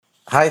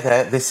Hi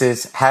there, this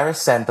is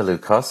Harris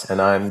Zambalukos,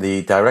 and I'm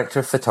the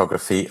Director of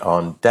Photography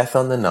on Death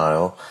on the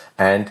Nile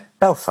and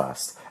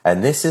Belfast.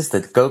 And this is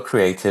the Go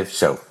Creative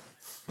Show.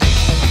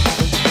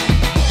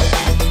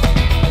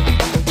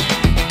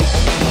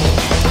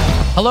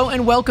 Hello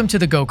and welcome to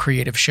the Go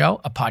Creative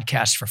Show, a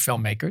podcast for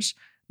filmmakers.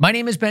 My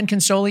name is Ben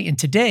Consoli, and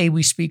today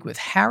we speak with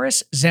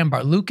Harris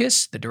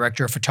Zambalukos, the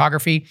Director of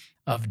Photography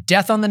of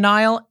Death on the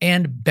Nile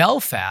and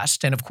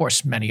Belfast, and of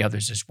course many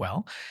others as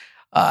well.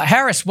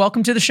 Harris,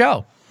 welcome to the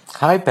show.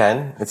 Hi,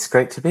 Ben. It's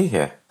great to be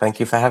here. Thank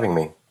you for having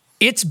me.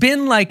 It's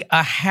been like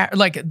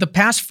the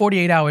past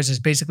 48 hours has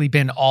basically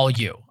been all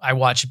you. I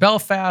watched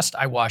Belfast.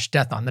 I watched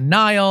Death on the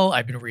Nile.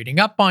 I've been reading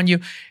up on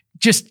you.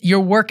 Just your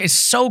work is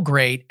so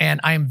great, and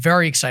I am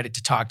very excited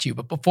to talk to you.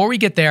 But before we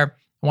get there,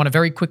 I want to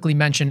very quickly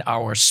mention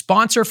our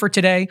sponsor for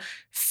today,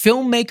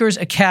 Filmmakers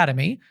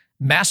Academy.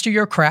 Master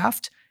your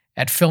craft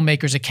at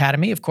Filmmakers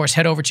Academy. Of course,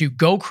 head over to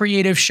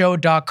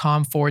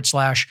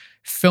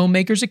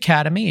gocreativeshow.com/Filmmakers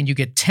Academy, and you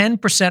get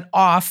 10%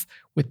 off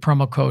with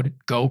promo code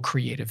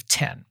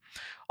GOCREATIVE10.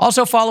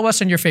 Also, follow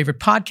us on your favorite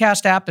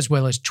podcast app, as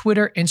well as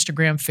Twitter,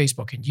 Instagram,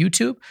 Facebook, and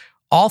YouTube.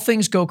 All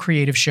things Go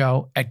Creative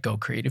Show at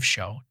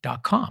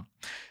gocreativeshow.com.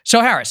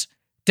 So, Harris,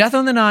 Death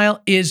on the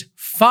Nile is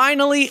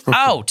finally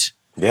out.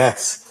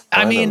 Yes. Finally.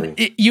 I mean,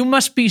 you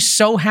must be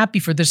so happy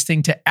for this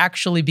thing to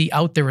actually be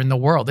out there in the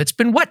world. It's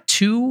been,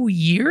 2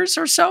 years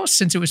or so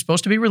since it was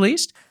supposed to be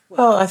released?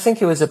 Well, I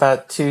think it was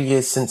about 2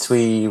 years since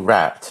we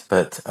wrapped,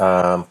 but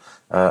a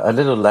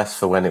little less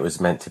for when it was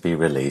meant to be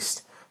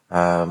released.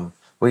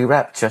 We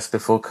wrapped just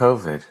before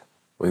COVID.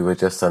 We were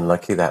just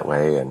unlucky that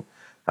way, and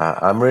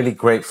I'm really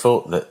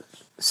grateful that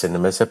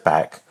cinemas are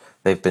back.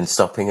 They've been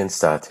stopping and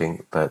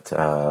starting, but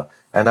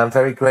and I'm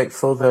very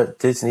grateful that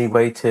Disney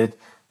waited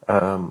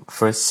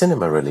for a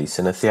cinema release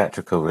and a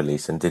theatrical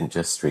release and didn't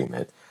just stream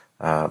it.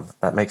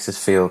 That makes us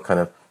feel kind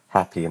of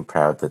happy and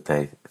proud that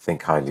they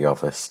think highly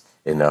of us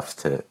enough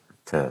to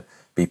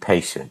be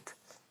patient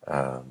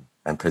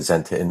and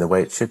present it in the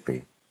way it should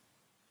be.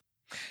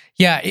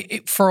 Yeah,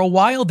 for a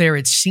while there,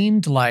 it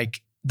seemed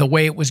like the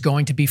way it was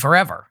going to be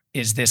forever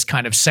is this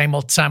kind of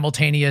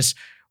simultaneous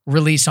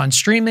release on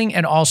streaming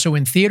and also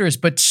in theaters.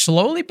 But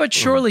slowly but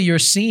surely, you're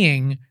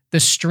seeing the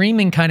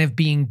streaming kind of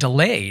being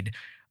delayed.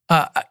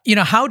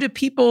 How do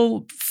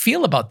people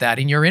feel about that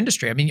in your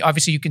industry? I mean,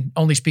 obviously you can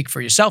only speak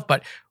for yourself,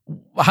 but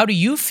how do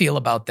you feel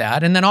about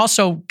that? And then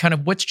also kind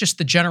of what's just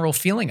the general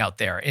feeling out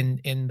there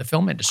in the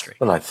film industry?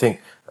 Well, I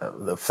think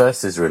the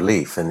first is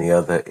relief and the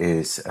other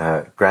is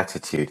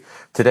gratitude.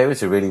 Today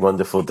was a really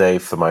wonderful day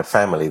for my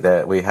family.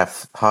 There we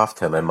have half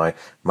term, and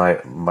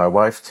my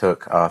wife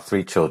took our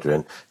 3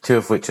 children, 2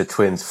 of which are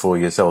twins, 4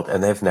 years old,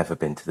 and they've never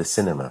been to the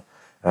cinema.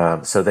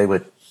 So they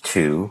were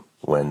 2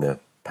 when the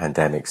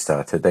pandemic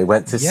started. They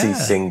went to see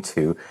Sing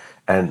 2,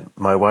 and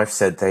my wife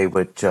said they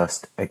were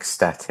just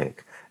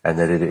ecstatic and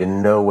that it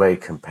in no way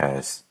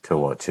compares to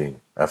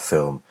watching a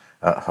film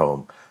at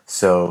home.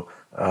 So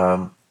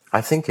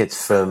I think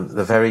it's from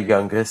the very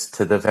youngest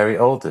to the very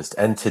oldest.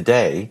 And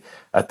today,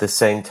 at the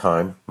same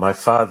time, my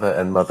father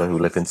and mother, who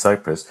live in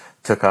Cyprus,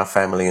 took our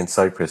family in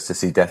Cyprus to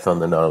see Death on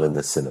the Nile in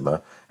the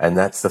cinema, and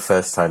that's the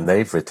first time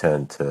they've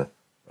returned to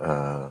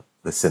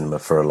the cinema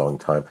for a long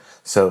time.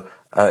 So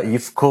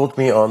you've called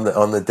me on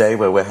the day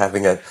where we're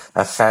having a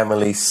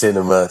family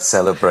cinema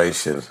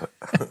celebration.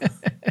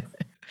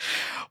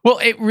 Well,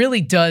 it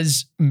really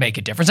does make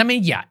a difference. I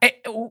mean,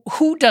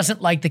 who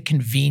doesn't like the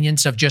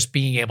convenience of just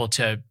being able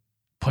to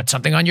put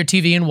something on your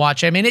TV and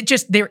watch it? I mean,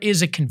 there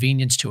is a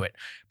convenience to it.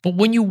 But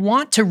when you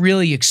want to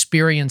really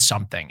experience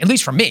something, at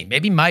least for me,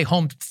 maybe my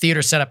home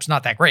theater setup's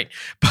not that great,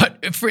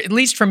 but at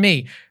least for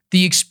me,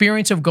 the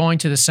experience of going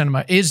to the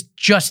cinema is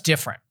just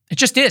different. It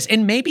just is.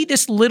 And maybe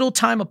this little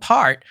time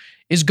apart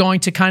is going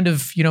to kind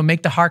of,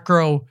 make the heart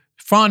grow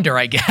fonder,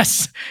 I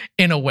guess,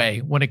 in a way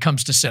when it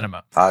comes to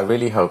cinema. I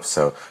really hope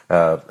so.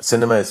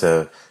 Cinema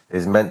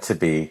is meant to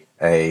be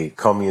a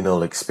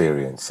communal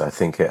experience. I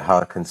think it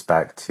harkens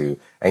back to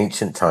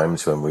ancient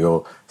times when we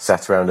all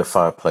sat around a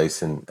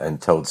fireplace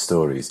and told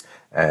stories.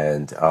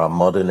 And our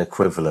modern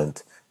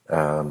equivalent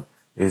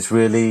is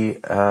really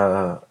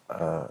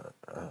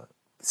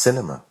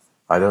cinema.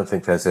 I don't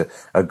think there's a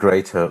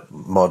greater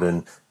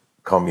modern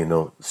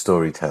communal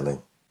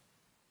storytelling.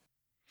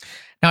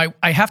 Now,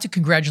 I have to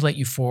congratulate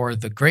you for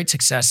the great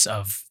success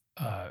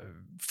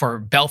for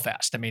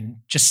Belfast. I mean,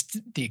 just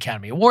the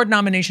Academy Award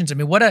nominations. I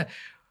mean, what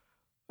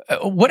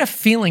a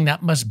feeling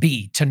that must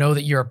be to know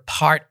that you're a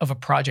part of a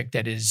project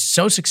that is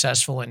so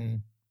successful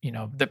and,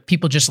 that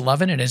people just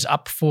love it and is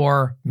up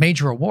for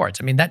major awards.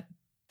 I mean,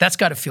 that's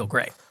got to feel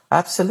great.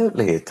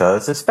 Absolutely, it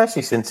does,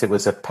 especially since it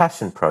was a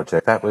passion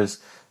project. That was,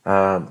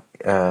 for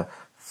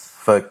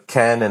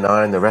Ken and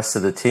I and the rest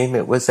of the team,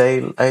 it was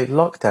a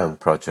lockdown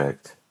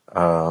project.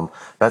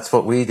 That's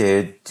what we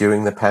did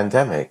during the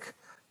pandemic.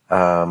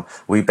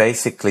 We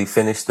basically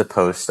finished the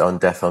post on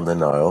Death on the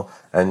Nile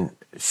and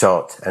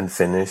shot and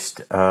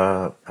finished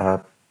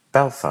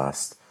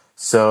Belfast.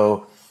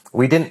 So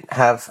we didn't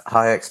have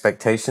high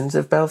expectations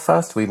of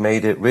Belfast. We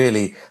made it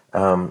really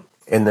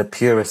in the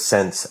purest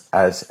sense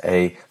as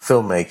a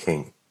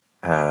filmmaking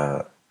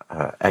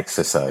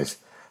exercise.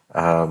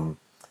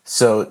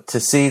 So to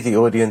see the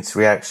audience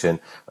reaction,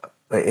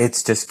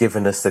 it's just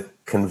given us the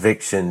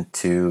conviction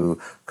to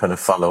kind of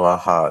follow our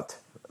heart,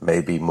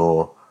 maybe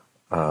more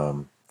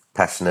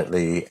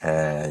passionately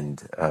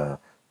and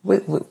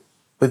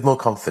with more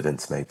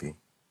confidence, maybe.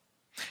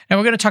 And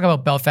we're going to talk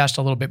about Belfast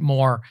a little bit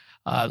more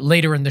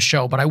later in the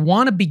show, but I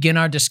want to begin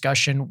our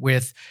discussion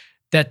with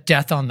that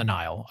Death on the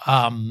Nile,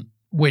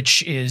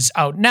 which is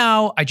out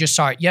now. I just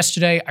saw it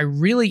yesterday. I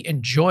really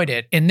enjoyed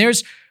it. And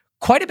there's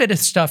quite a bit of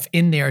stuff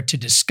in there to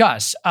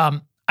discuss.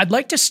 I'd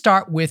like to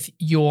start with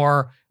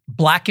your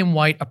black and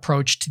white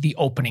approach to the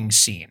opening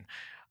scene.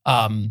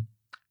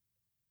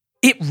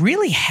 It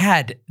really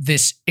had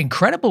this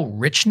incredible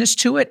richness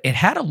to it. It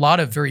had a lot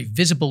of very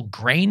visible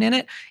grain in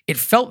it. It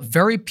felt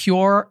very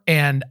pure,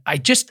 and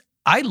I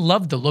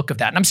love the look of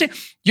that. And I'm saying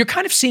you're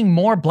kind of seeing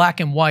more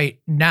black and white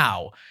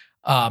now.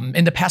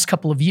 In the past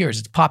couple of years,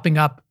 it's popping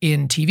up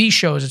in TV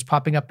shows, it's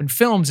popping up in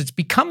films, it's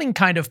becoming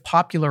kind of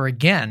popular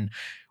again.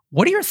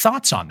 What are your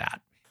thoughts on that?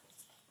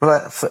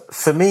 Well,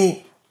 for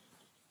me,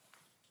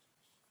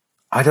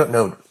 I don't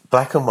know.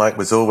 Black and white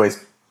was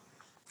always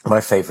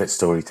my favorite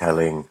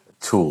storytelling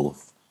tool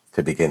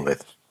to begin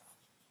with.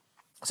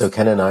 So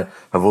Ken and I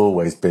have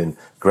always been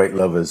great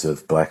lovers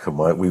of black and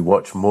white. We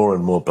watch more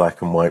and more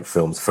black and white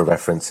films for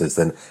references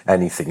than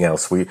anything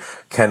else.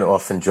 Ken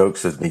often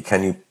jokes with me,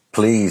 can you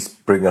please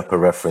bring up a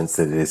reference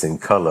that is in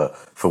color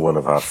for one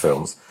of our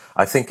films?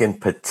 I think in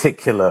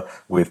particular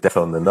with Death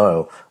on the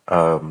Nile,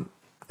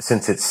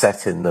 since it's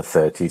set in the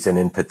 30s, and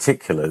in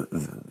particular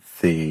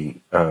the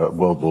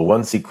World War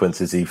I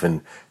sequences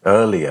even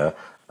earlier,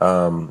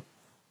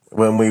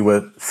 when we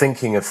were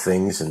thinking of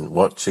things and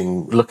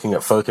looking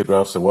at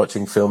photographs or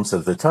watching films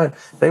of the time,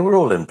 they were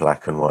all in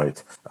black and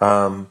white.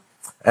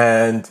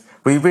 And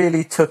we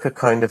really took a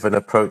kind of an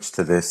approach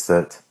to this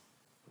that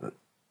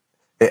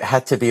it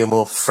had to be a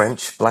more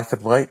French black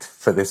and white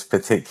for this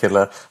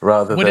particular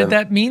What did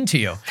that mean to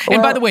you? Well,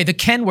 and by the way, the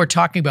Ken we're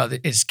talking about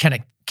is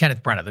Kenneth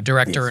Branagh, the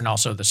director, yes, and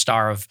also the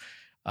star of,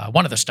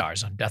 one of the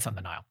stars on Death on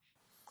the Nile.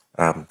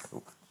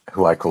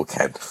 Who I call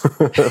Ken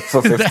for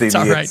 15 That's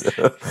all years.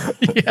 Right.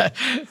 Yeah.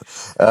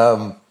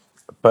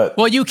 But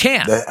well, you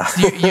can,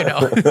 you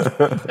know.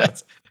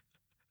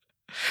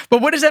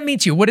 But what does that mean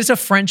to you? What is a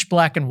French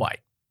black and white?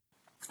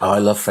 Oh, I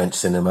love French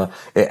cinema.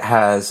 It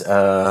has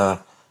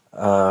a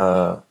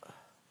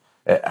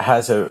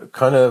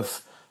kind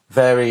of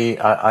very,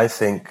 I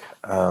think,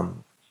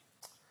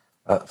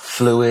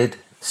 fluid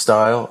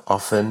style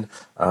often.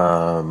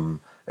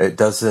 It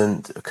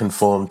doesn't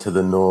conform to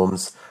the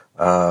norms.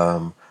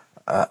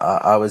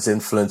 I was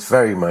influenced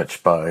very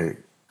much by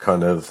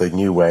kind of the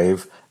new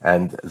wave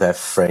and their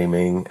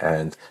framing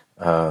and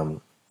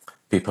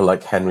people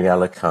like Henry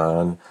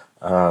Alacant.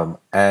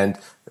 And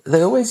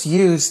they always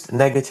used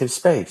negative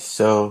space.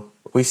 So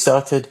we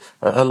started,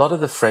 a lot of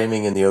the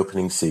framing in the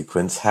opening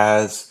sequence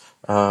has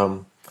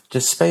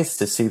just space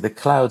to see the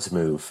clouds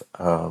move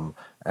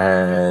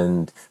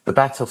and the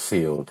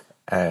battlefield,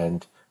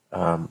 and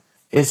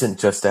isn't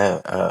just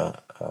a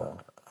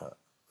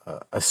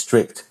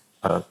strict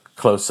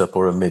close-up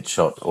or a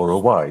mid-shot or a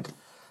wide.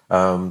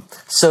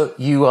 So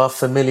you are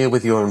familiar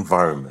with your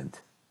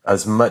environment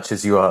as much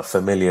as you are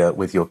familiar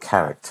with your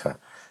character,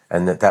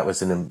 and that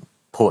was an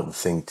important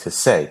thing to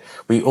say.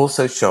 We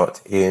also shot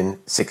in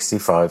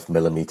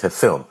 65mm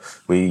film.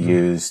 We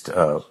used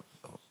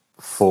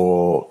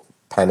 4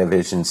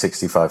 Panavision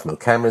 65mm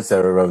cameras.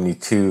 There are only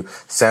 2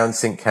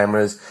 SoundSync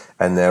cameras,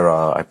 and there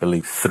are, I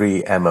believe,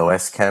 3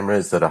 MOS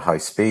cameras that are high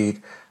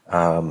speed.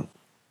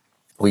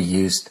 We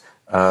used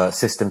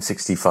System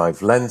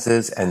 65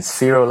 lenses and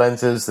Sphero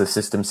lenses. The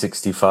System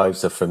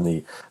 65s are from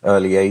the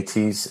early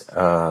 80s,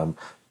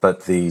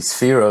 but the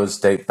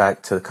Spheros date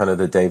back to kind of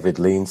the David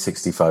Lean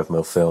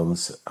 65mm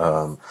films.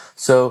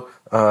 So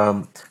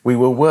we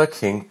were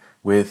working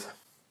with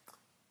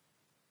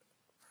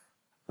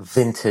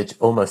vintage,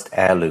 almost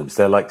heirlooms.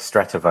 They're like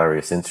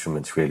Stradivarius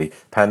instruments, really.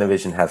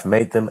 Panavision have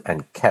made them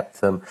and kept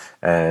them,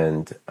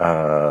 and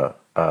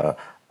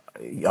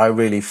I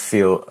really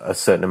feel a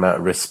certain amount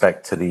of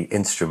respect to the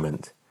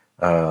instrument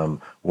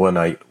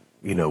when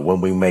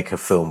we make a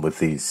film with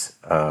this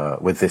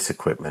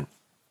equipment.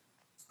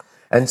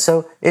 And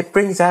so it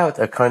brings out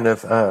a kind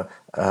of,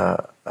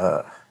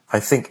 I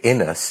think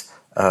in us,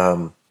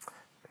 a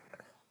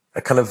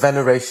kind of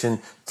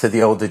veneration to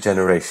the older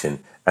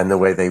generation and the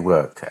way they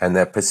worked and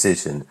their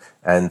precision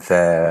and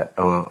their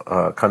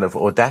kind of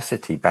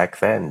audacity back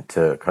then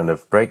to kind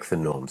of break the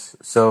norms.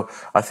 So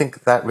I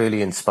think that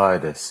really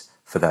inspired us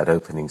for that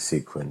opening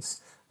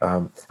sequence.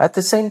 At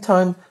the same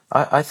time,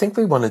 I think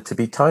we wanted to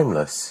be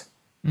timeless.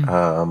 In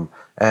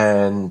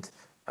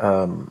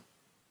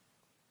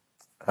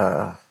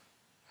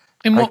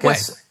what way?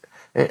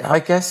 I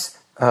guess,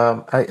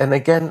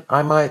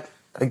 I might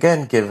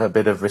again give a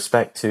bit of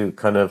respect to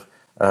kind of,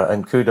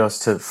 and kudos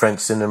to French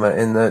cinema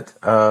in that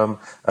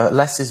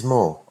less is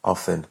more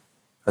often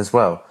as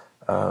well.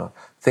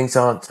 Things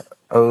aren't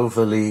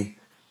overly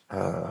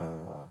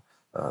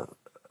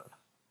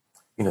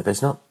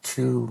there's not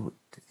too,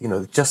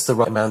 just the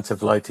right amount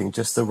of lighting,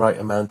 just the right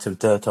amount of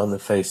dirt on the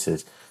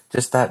faces,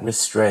 just that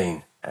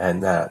restraint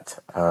and that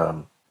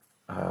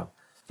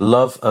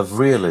love of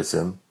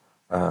realism,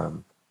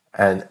 and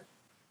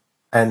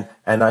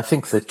I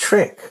think the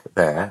trick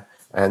there,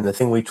 and the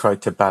thing we try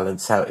to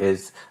balance out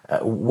is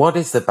what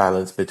is the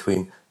balance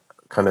between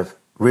kind of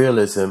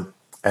realism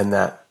and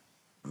that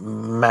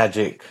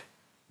magic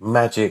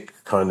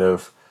kind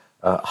of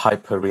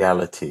hyper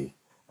reality.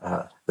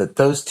 That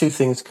those two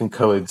things can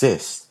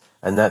coexist,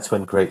 and that's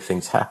when great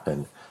things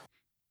happen.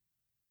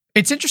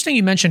 It's interesting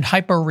you mentioned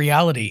hyper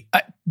reality.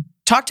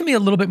 Talk to me a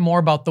little bit more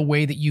about the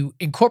way that you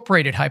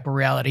incorporated hyper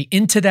reality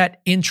into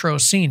that intro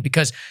scene,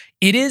 because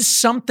it is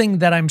something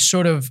that I'm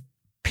sort of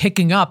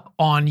picking up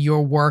on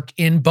your work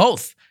in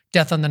both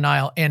Death on the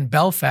Nile and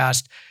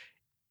Belfast,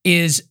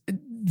 is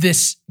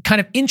this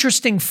kind of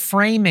interesting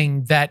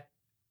framing that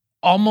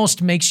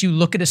almost makes you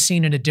look at a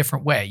scene in a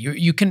different way.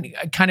 You can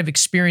kind of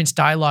experience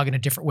dialogue in a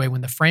different way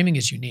when the framing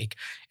is unique.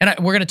 And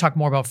we're going to talk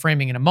more about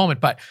framing in a moment,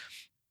 but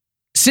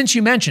since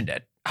you mentioned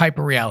it,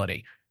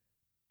 hyperreality,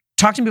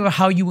 talk to me about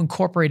how you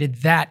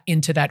incorporated that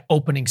into that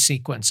opening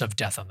sequence of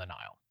Death on the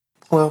Nile.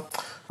 Well,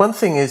 one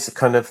thing is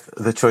kind of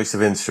the choice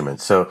of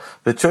instruments. So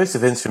the choice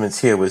of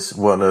instruments here was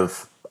one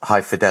of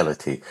high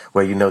fidelity,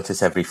 where you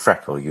notice every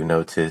freckle, you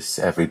notice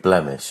every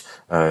blemish.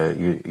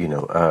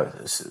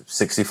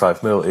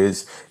 65 mil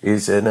is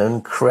an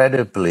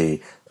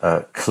incredibly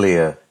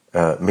clear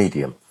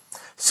medium.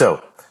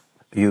 So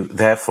you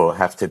therefore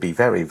have to be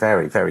very,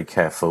 very, very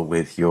careful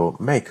with your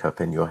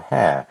makeup and your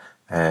hair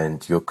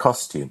and your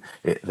costume.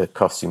 The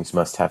costumes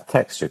must have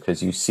texture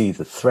because you see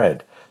the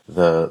thread,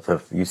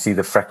 you see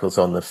the freckles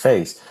on the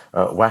face.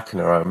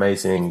 Wagner, our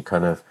amazing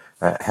kind of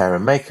hair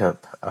and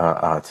makeup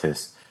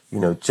artist,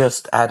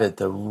 just added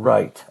the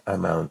right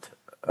amount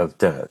of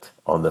dirt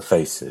on the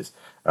faces.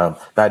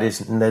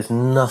 There's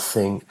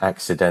nothing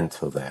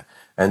accidental there.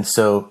 And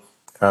so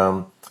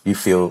you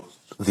feel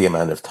the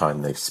amount of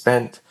time they've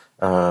spent.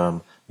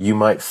 You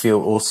might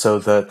feel also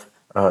that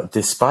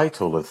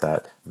despite all of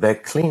that, they're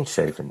clean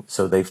shaven.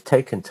 So they've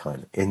taken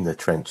time in the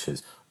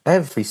trenches.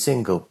 Every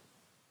single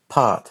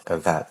part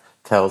of that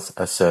tells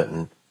a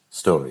certain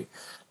story.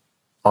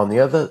 On the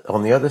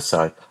other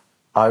side,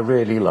 I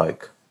really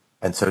like,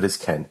 and so does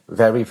Ken,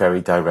 very,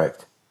 very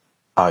direct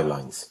eye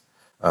lines.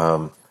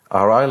 Our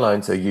eye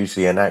lines are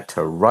usually an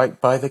actor right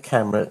by the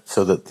camera,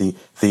 so that the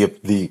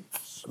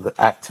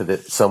actor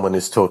that someone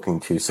is talking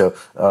to. So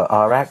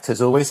our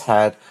actors always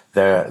had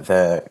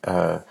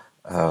their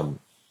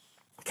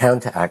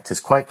counter actors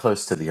quite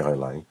close to the eye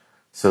line,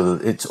 so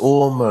that it's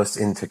almost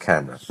into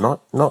camera,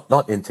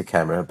 not into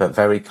camera, but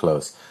very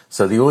close.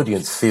 So the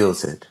audience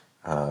feels it,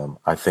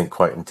 I think,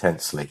 quite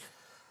intensely.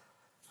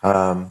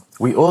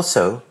 We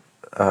also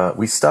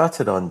we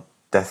started on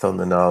Death on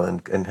the Nile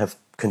and have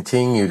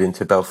continued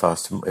into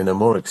Belfast in a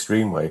more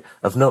extreme way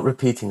of not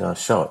repeating our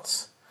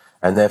shots,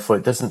 and therefore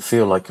it doesn't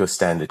feel like your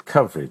standard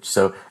coverage.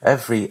 So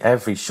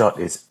every shot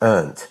is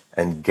earned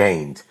and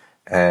gained,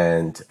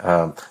 and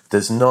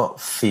does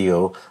not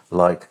feel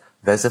like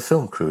there's a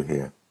film crew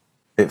here.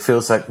 It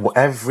feels like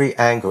every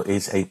angle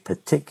is a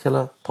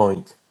particular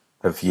point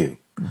of view.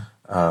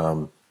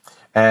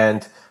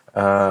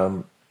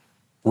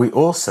 We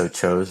also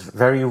chose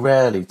very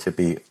rarely to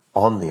be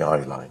on the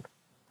eye line.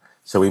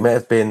 So we may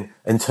have been,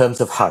 in terms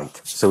of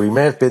height, so we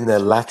may have been there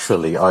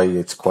laterally, i.e.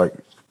 it's quite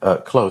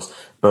close,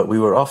 but we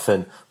were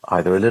often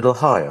either a little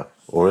higher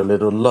or a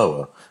little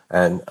lower.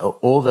 And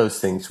all those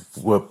things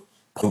were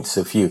points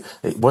of view.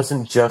 It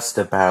wasn't just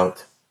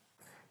about,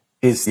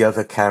 is the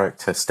other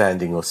character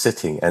standing or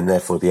sitting, and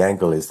therefore the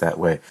angle is that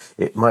way.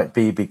 It might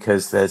be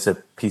because there's a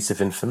piece of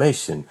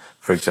information,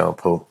 for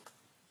example,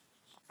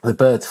 the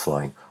birds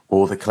flying,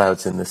 or the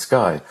clouds in the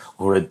sky,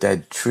 or a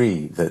dead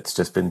tree that's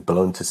just been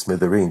blown to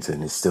smithereens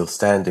and is still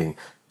standing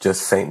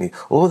just faintly.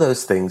 All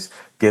those things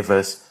give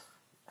us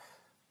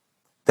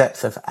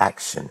depth of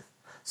action.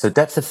 So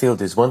depth of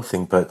field is one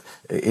thing, but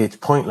it's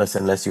pointless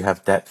unless you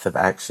have depth of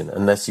action,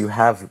 unless you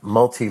have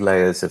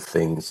multi-layers of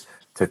things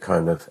to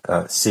kind of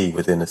see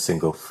within a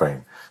single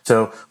frame.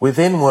 So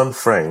within one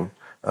frame,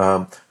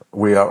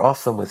 we are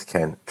often with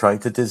Ken trying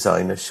to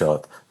design a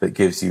shot that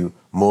gives you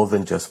more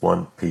than just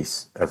one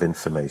piece of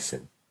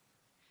information.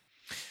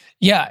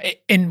 Yeah,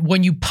 and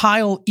when you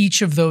pile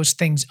each of those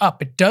things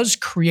up, it does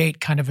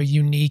create kind of a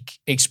unique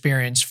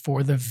experience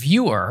for the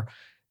viewer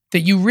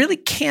that you really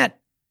can't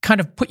kind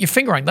of put your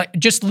finger on. Like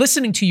just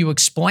listening to you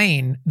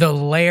explain the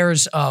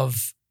layers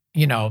of,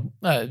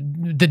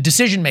 the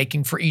decision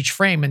making for each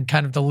frame and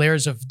kind of the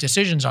layers of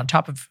decisions on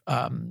top of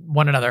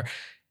one another.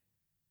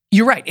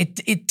 You're right.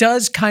 It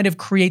does kind of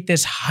create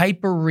this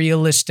hyper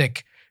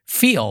realistic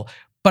feel.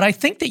 But I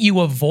think that you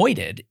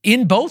avoided,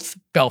 in both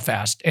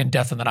Belfast and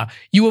Death on the Nile,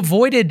 you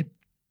avoided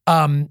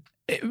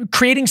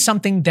creating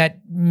something that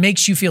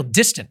makes you feel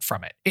distant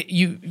from it.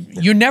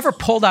 You're never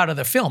pulled out of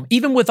the film.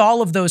 Even with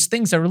all of those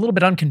things that are a little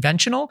bit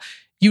unconventional,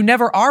 you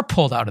never are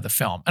pulled out of the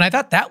film. And I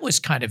thought that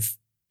was kind of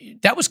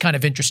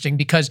interesting,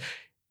 because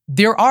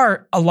there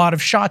are a lot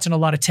of shots and a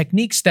lot of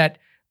techniques that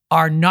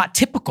are not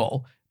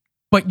typical,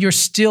 but you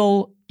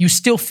still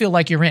feel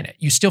like you're in it.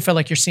 You still feel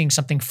like you're seeing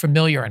something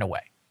familiar in a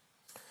way.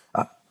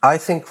 I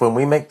think when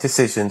we make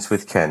decisions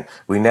with Ken,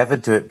 we never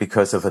do it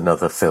because of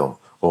another film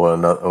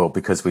or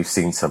because we've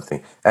seen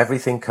something.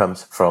 Everything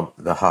comes from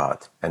the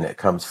heart, and it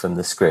comes from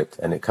the script,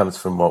 and it comes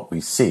from what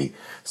we see.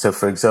 So,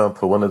 for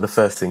example, one of the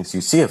first things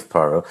you see of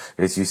Poirot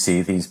is you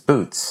see these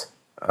boots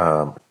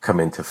come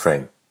into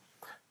frame.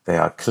 They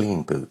are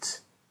clean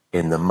boots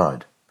in the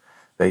mud.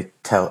 They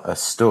tell a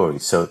story.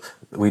 So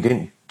we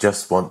didn't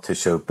just want to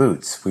show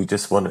boots. We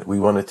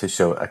wanted to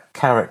show a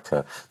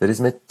character that is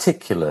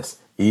meticulous,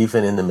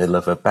 even in the middle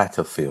of a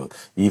battlefield,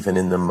 even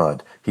in the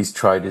mud. He's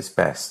tried his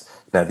best.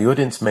 Now, the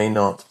audience may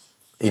not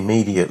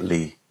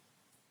immediately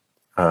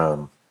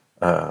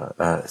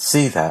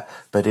see that,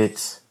 but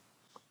it's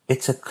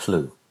a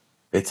clue.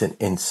 It's an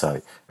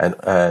insight. And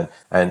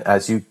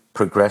as you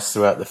progress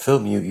throughout the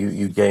film,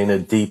 you gain a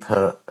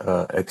deeper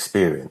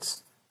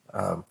experience.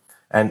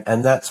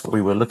 And that's what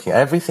we were looking at.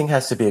 Everything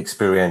has to be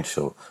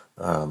experiential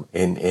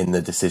in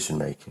the decision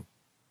making.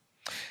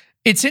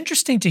 It's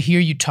interesting to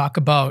hear you talk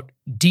about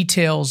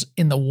details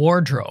in the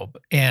wardrobe,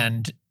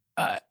 and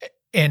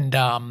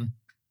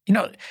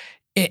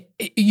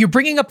you're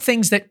bringing up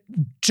things that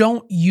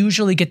don't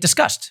usually get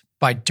discussed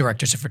by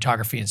directors of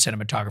photography and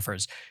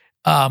cinematographers.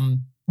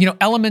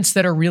 Elements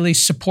that are really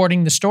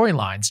supporting the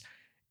storylines.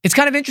 It's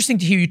kind of interesting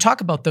to hear you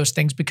talk about those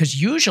things,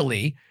 because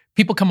usually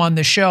people come on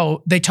this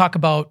show, they talk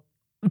about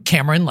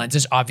camera and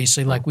lenses,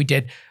 obviously, like we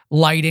did,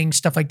 lighting,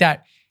 stuff like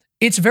that.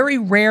 It's very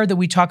rare that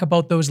we talk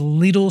about those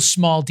little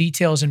small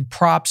details and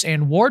props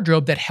and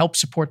wardrobe that help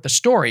support the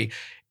story.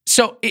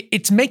 So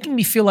it's making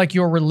me feel like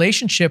your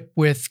relationship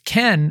with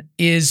Ken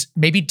is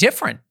maybe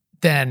different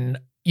than,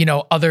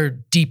 other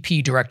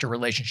DP director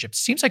relationships.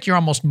 It seems like you're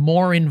almost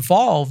more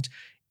involved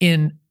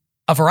in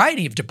a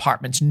variety of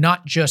departments,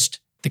 not just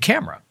the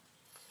camera.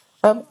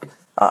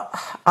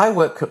 I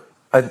work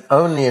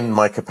only in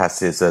my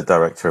capacity as a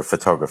director of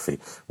photography.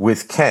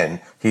 With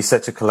Ken, he's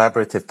such a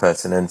collaborative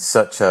person and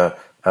such a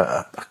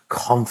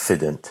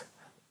confident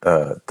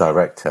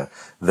director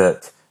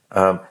that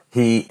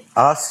he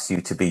asks you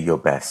to be your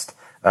best.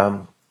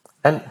 And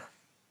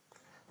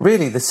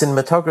really, the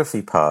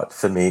cinematography part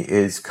for me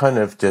is kind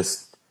of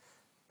just,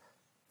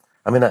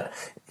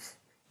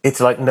 it's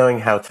like knowing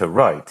how to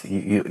write.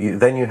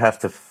 Then you have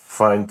to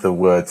find the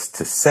words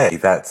to say.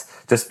 That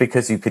just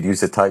because you could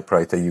use a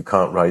typewriter, you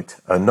can't write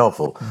a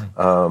novel.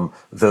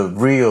 The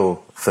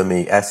real, for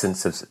me,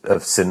 essence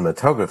of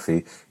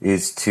cinematography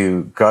is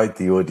to guide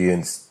the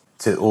audience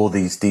to all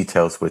these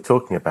details we're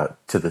talking about,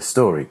 to the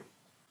story.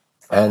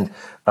 And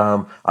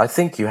I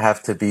think you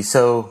have to be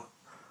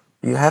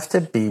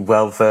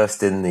well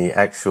versed in the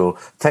actual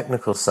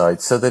technical side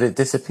so that it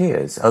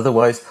disappears.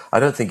 Otherwise, I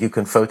don't think you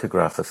can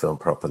photograph a film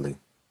properly.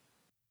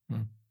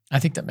 I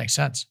think that makes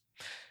sense.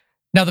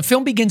 Now, the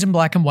film begins in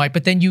black and white,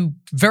 but then you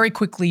very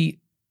quickly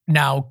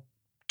now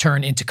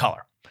turn into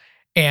color,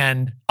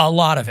 and a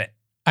lot of it.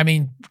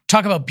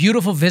 Talk about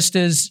beautiful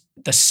vistas.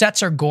 The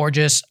sets are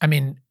gorgeous.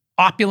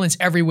 Opulence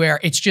everywhere.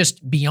 It's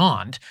just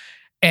beyond.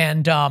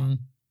 And,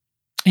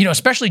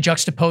 especially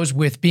juxtaposed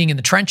with being in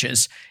the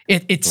trenches,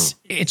 it's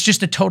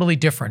just a totally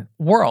different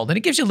world. And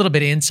it gives you a little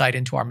bit of insight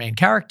into our main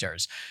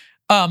characters.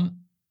 I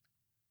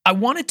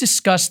want to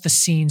discuss the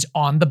scenes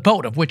on the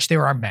boat, of which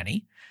there are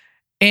many.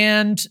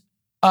 And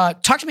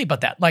talk to me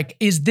about that. Like,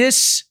 is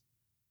this,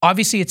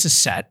 obviously it's a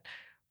set,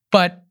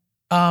 but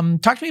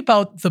talk to me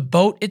about the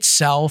boat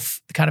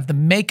itself, kind of the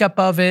makeup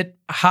of it,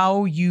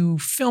 how you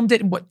filmed it,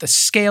 and what the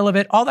scale of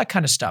it, all that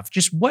kind of stuff.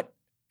 Just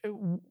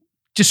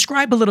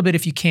describe a little bit,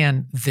 if you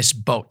can, this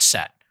boat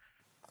set.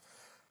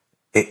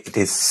 It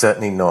is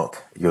certainly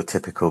not your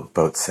typical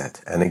boat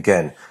set. And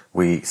again,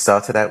 we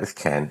started out with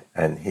Ken,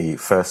 and he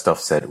first off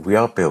said, we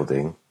are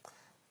building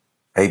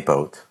a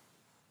boat,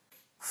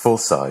 full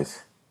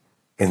size,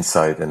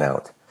 inside and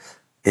out.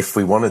 If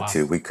we wanted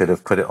to, we could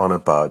have put it on a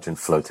barge and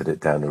floated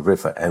it down a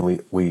river.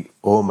 And we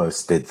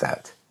almost did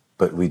that,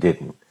 but we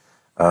didn't.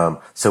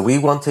 So we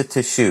wanted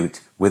to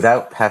shoot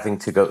without having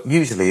to go.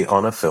 Usually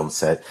on a film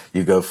set,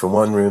 you go from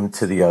one room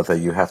to the other.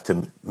 You have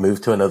to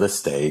move to another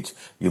stage.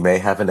 You may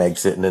have an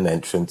exit and an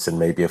entrance and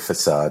maybe a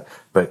facade,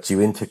 but you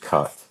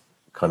intercut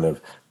kind of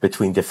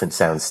between different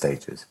sound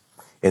stages.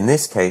 In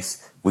this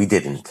case, we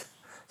didn't.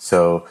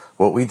 So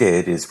what we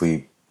did is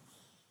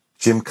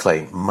Jim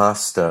Clay,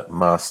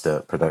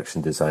 master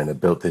production designer,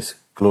 built this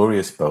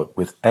glorious boat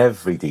with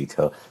every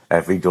detail.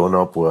 Every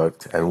doorknob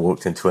worked and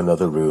walked into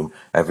another room.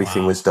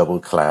 Everything was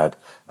double clad.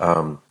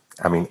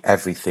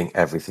 Everything.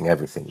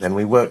 Then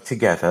we worked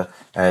together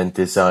and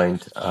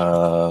designed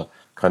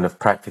kind of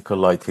practical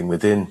lighting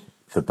within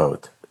the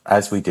boat,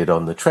 as we did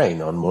on the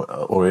train on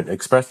Orient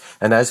Express,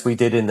 and as we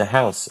did in the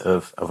house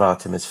of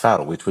Artemis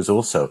Fowl, which was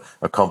also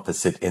a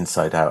composite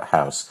inside-out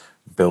house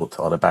built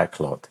on a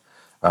backlot.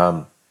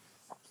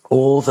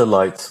 All the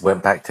lights were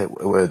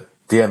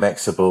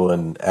DMXable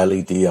and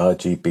LED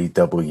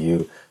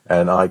RGBW,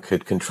 and I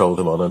could control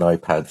them on an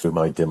iPad through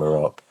my dimmer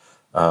op.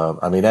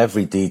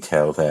 Every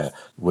detail there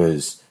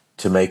was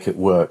to make it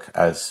work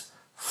as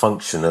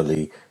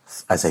functionally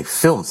as a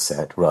film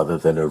set rather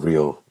than a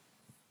real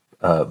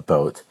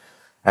boat.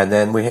 And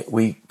then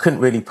we couldn't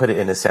really put it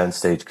in a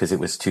soundstage because it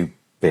was too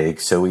big.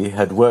 So we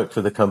had worked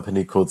with a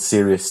company called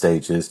Serious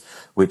Stages,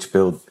 which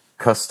build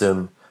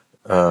custom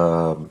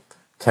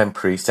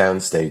temporary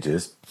sound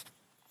stages,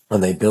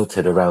 and they built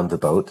it around the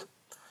boat.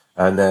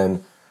 And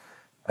then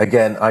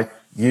again, I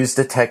used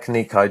a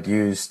technique I'd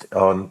used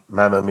on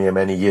Mamma Mia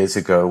many years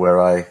ago,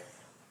 where I,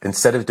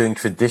 instead of doing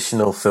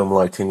traditional film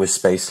lighting with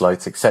space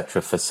lights,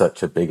 etc., for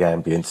such a big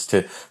ambience,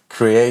 to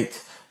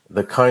create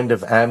the kind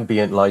of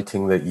ambient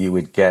lighting that you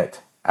would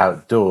get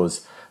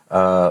outdoors,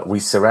 we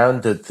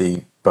surrounded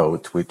the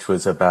boat, which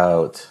was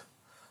about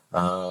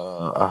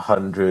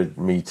 100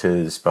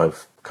 meters by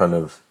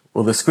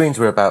the screens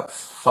were about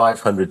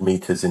 500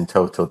 meters in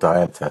total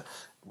diameter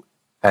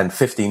and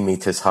 15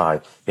 meters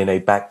high in a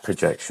back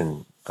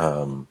projection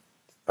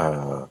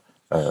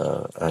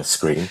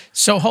screen.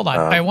 So hold on,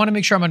 I want to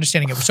make sure I'm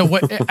understanding it. So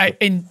what? I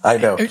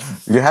know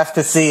you have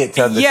to see it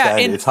to understand.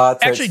 Yeah, it's hard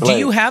to explain. Do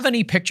you have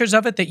any pictures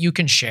of it that you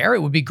can share?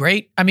 It would be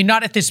great. I mean,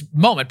 not at this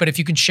moment, but if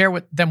you can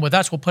share them with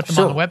us, we'll put them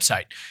on the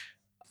website.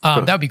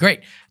 That would be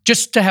great,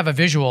 just to have a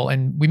visual,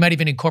 and we might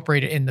even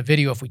incorporate it in the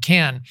video if we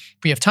can,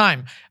 if we have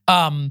time.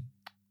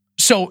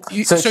 So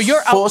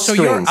you're out. So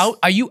you're out.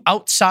 Are you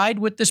outside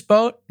with this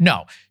boat?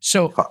 No.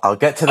 So I'll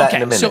get to that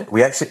in a minute. So,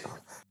 we actually.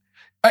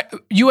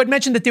 You had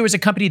mentioned that there was a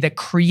company that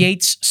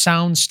creates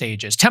sound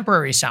stages,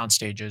 temporary sound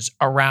stages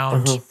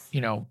around,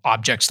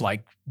 objects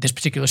like this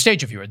particular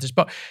stage of yours, this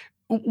boat.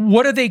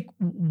 What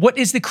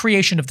is the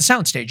creation of the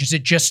soundstage? Is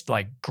it just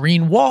like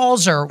green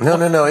walls or?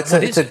 No.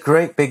 It's a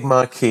great big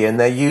marquee, and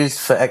they're used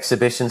for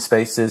exhibition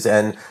spaces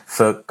and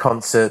for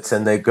concerts,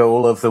 and they go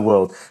all over the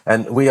world.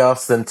 And we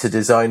asked them to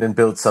design and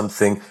build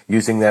something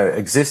using their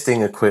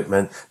existing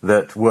equipment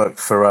that worked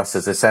for us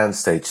as a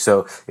soundstage.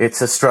 So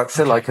it's a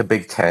structure like a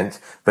big tent,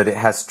 but it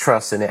has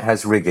truss and it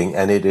has rigging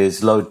and it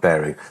is load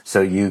bearing.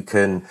 So you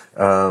can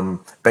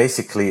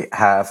basically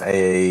have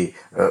a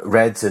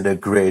reds and a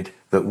grid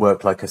that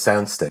work like a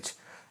soundstage.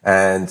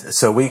 And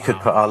so we could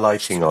put our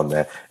lighting on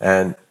there,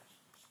 and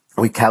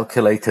we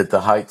calculated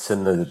the heights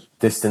and the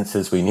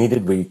distances we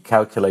needed. We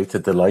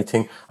calculated the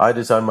lighting. I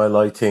designed my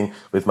lighting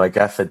with my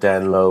gaffer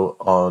Dan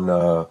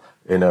Lowe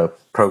in a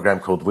program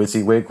called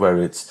WYSIWYG,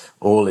 where it's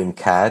all in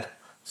CAD.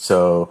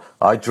 So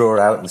I draw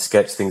out and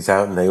sketch things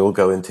out, and they all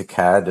go into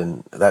CAD,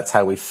 and that's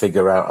how we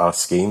figure out our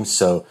schemes.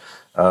 So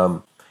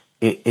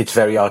it's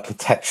very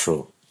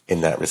architectural in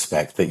that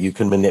respect, that you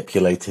can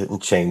manipulate it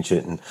and change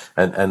it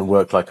and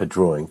work like a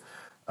drawing.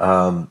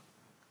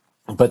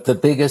 But the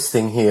biggest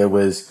thing here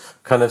was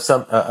kind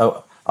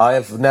of I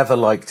have never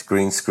liked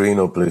green screen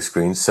or blue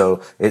screen,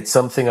 so it's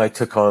something I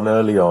took on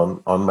early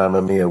on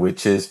Mamma Mia,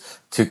 which is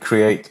to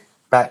create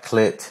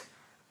backlit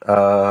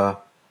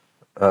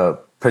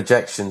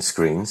projection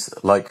screens.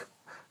 Like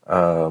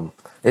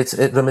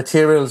the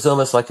material is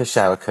almost like a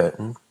shower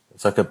curtain.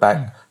 It's like a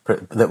back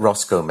that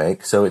Roscoe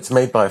makes. So it's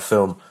made by a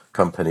film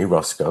company,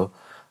 Roscoe,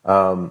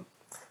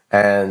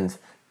 and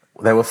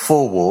there were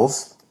 4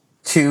 walls,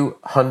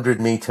 200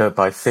 meter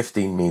by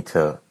 15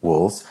 meter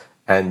walls,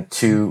 and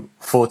 2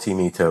 40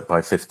 meter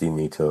by 15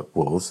 meter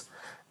walls.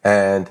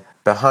 And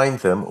behind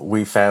them,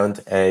 we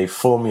found a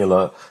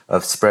formula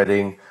of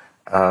spreading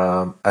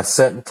a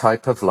certain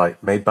type of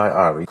light made by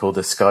ARRI called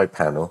a sky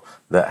panel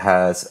that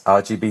has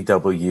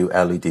RGBW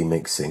LED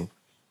mixing.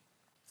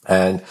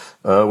 And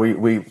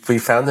we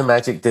found the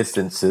magic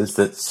distances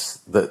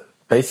that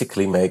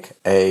basically make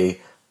a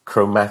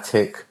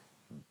chromatic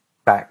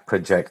back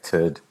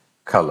projected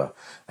color.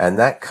 And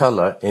that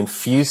color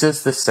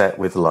infuses the set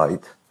with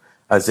light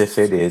as if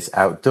it is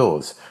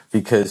outdoors,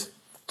 because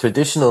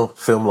traditional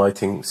film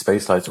lighting,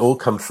 space lights, all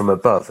come from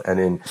above,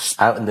 and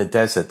out in the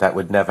desert that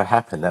would never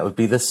happen. That would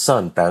be the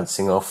sun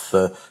bouncing off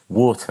the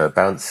water,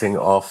 bouncing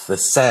off the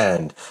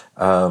sand,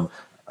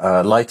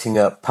 lighting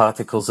up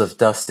particles of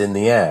dust in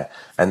the air.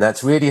 And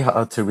that's really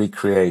hard to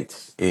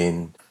recreate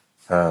in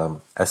a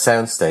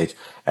soundstage,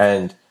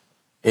 and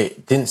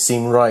it didn't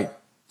seem right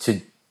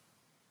to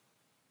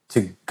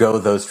go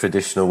those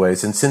traditional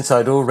ways. And since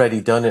I'd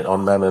already done it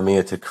on Mamma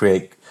Mia to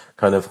create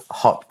kind of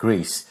hot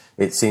grease,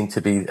 it seemed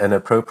to be an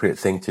appropriate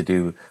thing to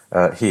do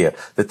here.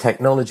 The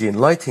technology in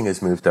lighting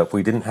has moved up.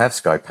 We didn't have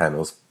sky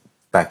panels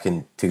back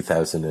in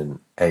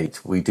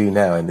 2008. We do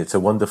now, and it's a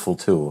wonderful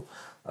tool.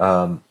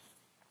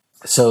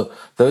 So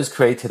those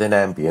created an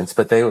ambience,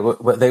 but they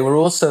were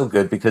also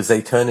good because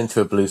they turn into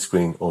a blue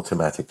screen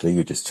automatically.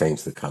 You just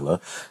change the color.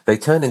 They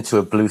turn into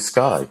a blue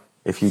sky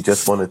if you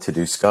just wanted to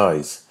do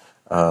skies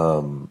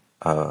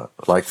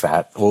like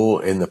that,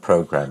 or in the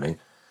programming.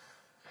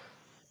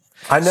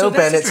 I know, so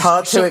Ben, it's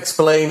hard to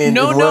explain in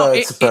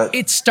words, but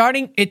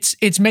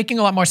it's making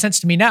a lot more sense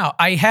to me now.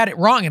 I had it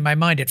wrong in my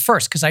mind at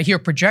first because I hear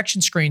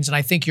projection screens and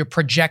I think you're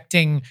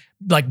projecting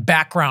like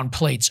background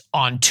plates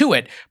onto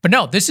it. But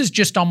no, this is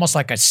just almost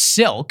like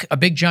a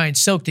big giant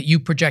silk that you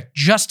project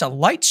just a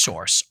light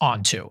source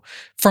onto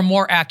for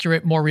more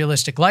accurate, more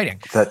realistic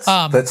lighting.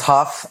 That's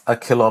half a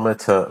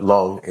kilometer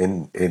long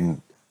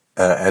in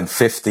and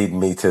 15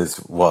 meters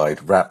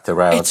wide, wrapped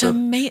around. It's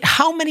amazing.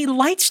 How many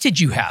lights did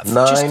you have? That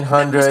must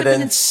have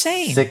been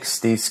insane.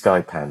 960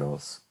 sky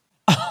panels.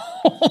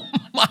 Oh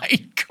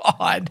my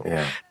God.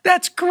 Yeah.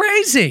 That's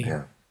crazy.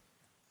 Yeah.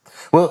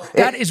 Well,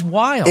 that is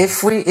wild.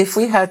 If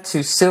we had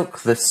to silk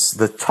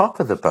the top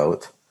of the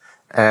boat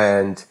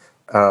and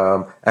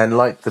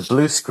light the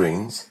blue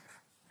screens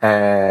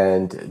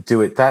and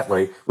do it that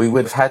way, we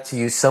would have had to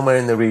use somewhere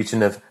in the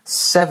region of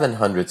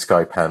 700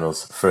 sky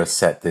panels for a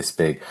set this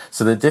big.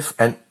 So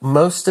and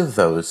most of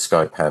those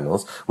sky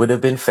panels would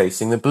have been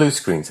facing the blue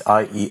screens,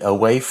 i.e.,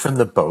 away from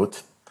the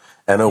boat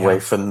and away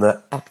from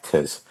the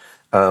actors.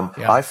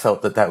 I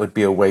felt that would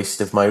be a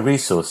waste of my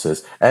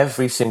resources.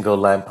 Every single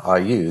lamp I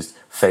used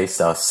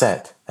faced our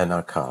set and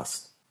our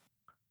cast.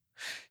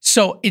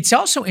 So it's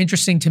also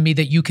interesting to me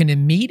that you can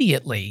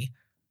immediately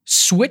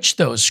switch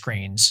those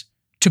screens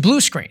to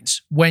blue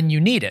screens when you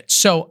need it.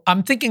 So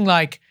I'm thinking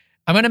I'm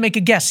going to make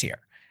a guess here.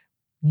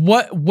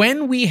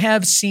 When we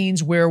have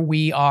scenes where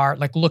we are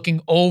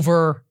looking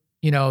over,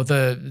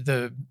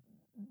 the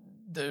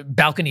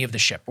balcony of the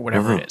ship or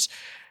whatever it is,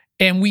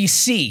 and we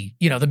see,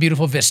 the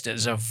beautiful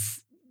vistas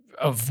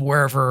of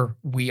wherever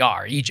we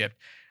are, Egypt.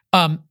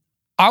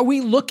 Are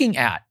we looking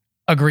at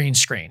a green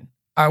screen?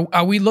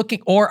 Are we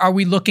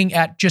looking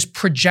at just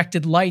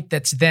projected light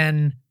that's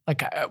then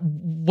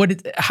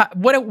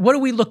what are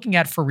we looking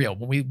at for real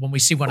when we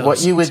see one of those?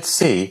 What you would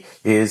see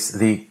is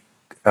the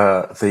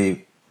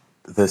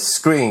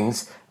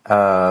screens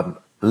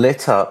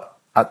lit up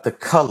at the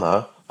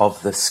color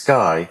of the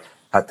sky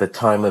at the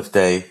time of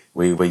day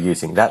we were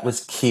using. That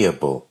was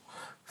keyable,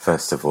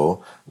 first of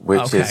all,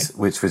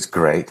 which was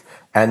great.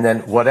 And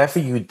then whatever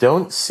you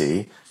don't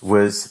see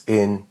was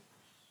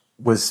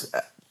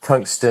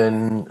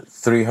tungsten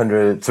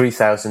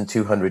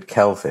 3200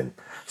 Kelvin.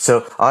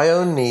 So I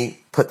only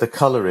put the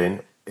color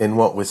in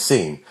what was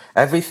seen.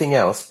 Everything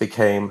else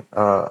became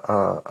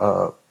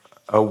a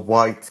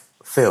white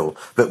fill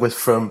that was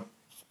from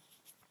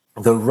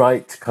the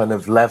right kind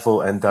of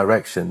level and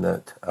direction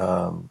that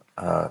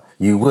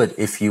you would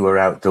if you were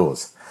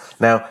outdoors.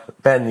 Now,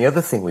 Ben, the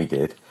other thing we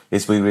did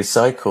is we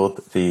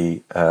recycled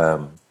the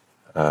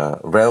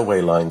railway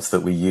lines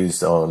that we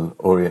used on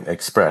Orient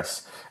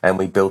Express, and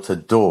we built a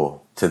door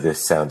to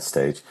this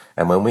soundstage.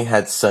 And when we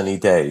had sunny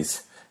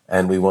days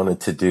and we wanted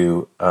to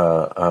do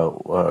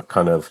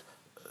kind of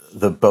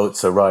the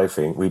boats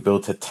arriving, we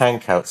built a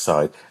tank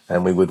outside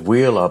and we would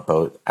wheel our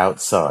boat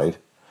outside.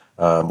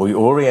 We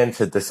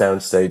oriented the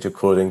soundstage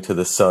according to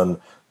the sun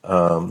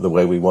the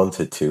way we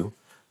wanted to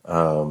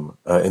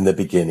in the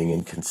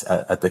beginning,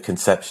 at the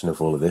conception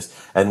of all of this.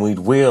 And we'd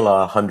wheel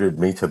our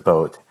 100-meter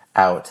boat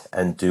out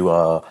and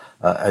do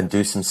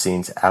some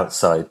scenes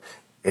outside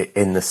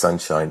in the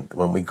sunshine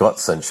when we got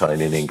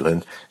sunshine in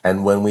England,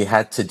 and when we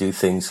had to do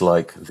things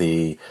like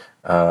the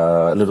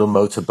little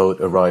motorboat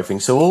arriving.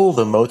 So all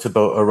the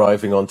motorboat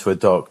arriving onto a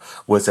dock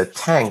was a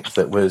tank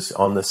that was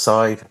on the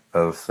side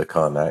of the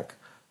Karnak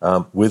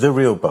with a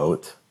real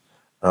boat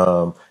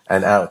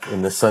and out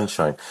in the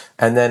sunshine.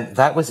 And then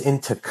that was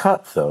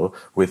intercut, though,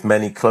 with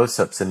many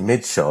close-ups and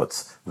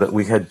mid-shots that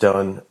we had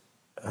done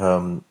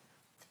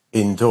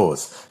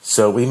indoors.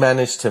 So we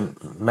managed to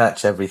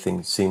match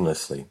everything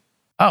seamlessly.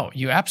 Oh,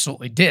 you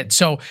absolutely did.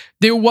 So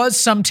there was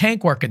some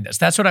tank work in this.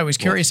 That's what I was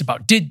curious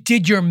about.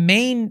 Did your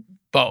main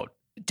boat,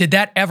 did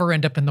that ever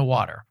end up in the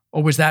water?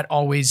 Or was that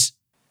always...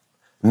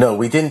 No,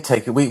 we didn't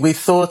take it. We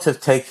thought of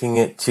taking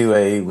it to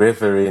a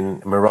river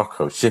in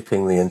Morocco,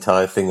 shipping the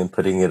entire thing and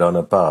putting it on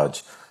a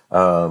barge.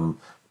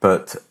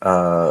 But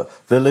the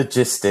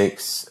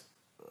logistics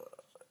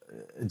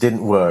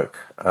didn't work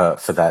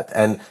for that.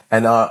 And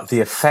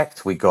the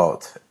effect we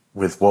got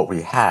with what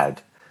we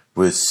had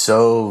was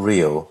so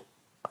real,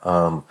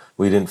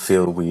 we didn't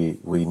feel we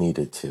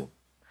needed to.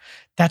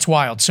 That's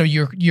wild. So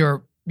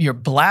you're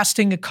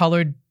blasting a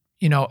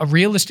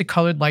realistic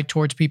colored light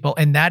towards people,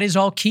 and that is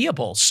all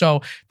keyable.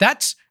 So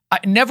that's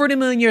never in a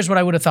million years what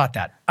I would have thought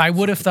that. I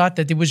would have thought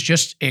that it was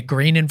just a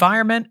green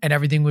environment and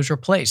everything was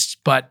replaced.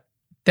 But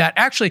that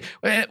actually,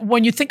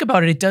 when you think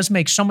about it, it does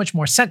make so much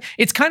more sense.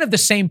 It's kind of the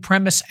same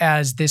premise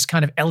as this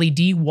kind of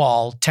LED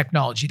wall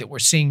technology that we're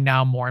seeing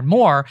now more and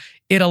more.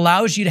 It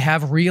allows you to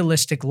have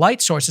realistic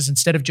light sources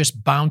instead of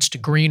just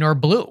bounced green or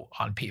blue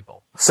on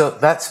people. So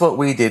that's what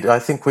we did. I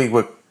think we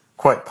were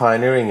quite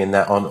pioneering in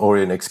that on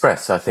Orient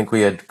Express. I think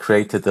we had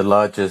created the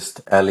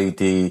largest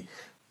LED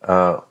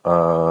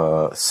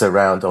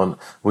surround on.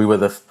 We were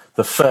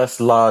the first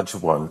large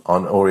one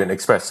on Orient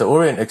Express. So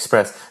Orient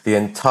Express, the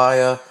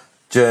entire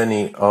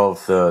journey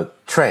of the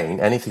train,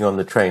 anything on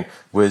the train,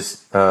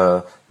 was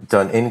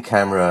done in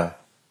camera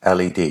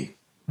LED.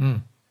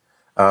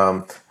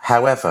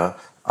 However,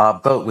 our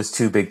boat was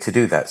too big to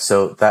do that,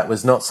 so that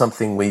was not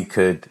something we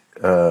could.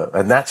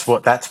 And that's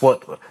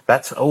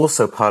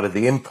also part of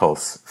the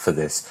impulse for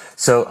this.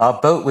 So our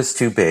boat was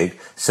too big,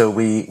 so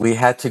we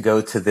had to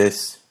go to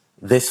this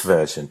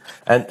version.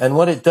 And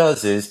what it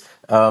does is,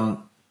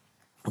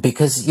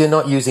 because you're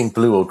not using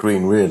blue or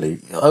green really,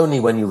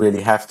 only when you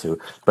really have to,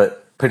 but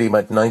pretty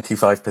much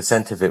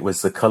 95% of it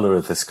was the color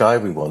of the sky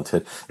we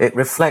wanted. It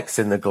reflects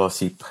in the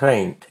glossy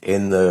paint,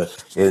 in the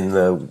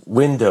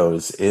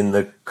windows, in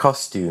the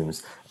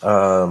costumes,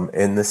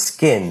 in the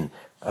skin,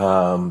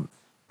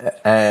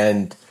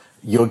 and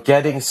you're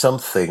getting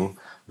something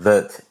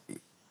that's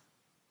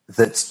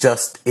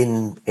just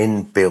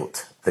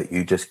inbuilt, that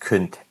you just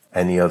couldn't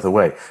any other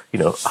way.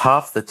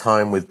 Half the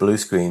time with blue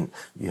screen,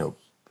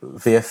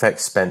 VFX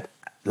spent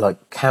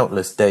like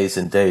countless days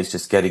and days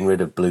just getting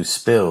rid of blue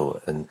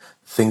spill and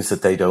things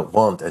that they don't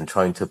want, and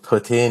trying to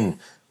put in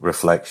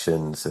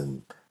reflections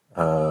and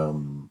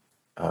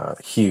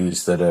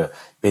hues that are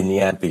in the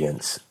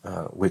ambience,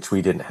 which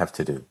we didn't have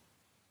to do.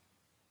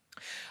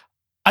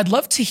 I'd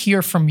love to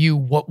hear from you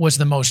what was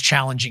the most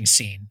challenging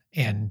scene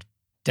in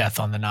Death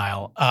on the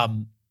Nile,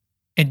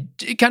 and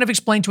kind of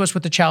explain to us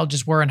what the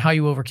challenges were and how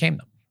you overcame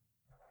them.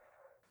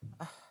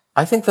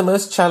 I think the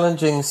most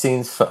challenging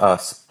scenes for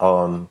us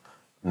on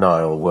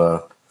Nile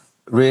were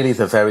really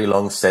the very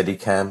long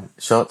Steadicam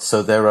shots.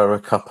 So there are a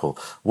couple.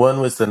 One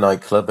was the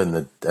nightclub and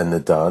the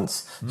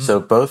dance. So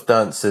both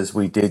dances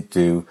we did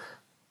do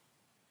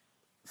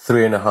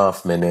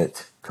 3.5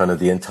 minute, kind of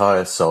the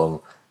entire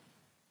song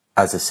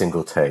as a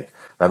single take.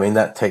 I mean,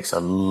 that takes a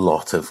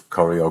lot of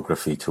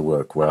choreography to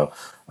work well.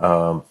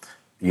 The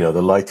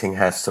lighting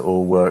has to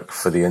all work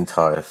for the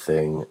entire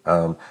thing.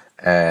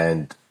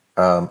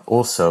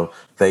 Also,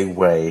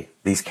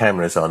 these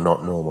cameras are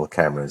not normal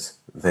cameras.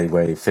 They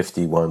weigh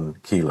 51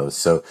 kilos.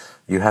 So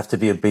you have to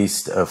be a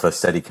beast of a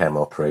Steadicam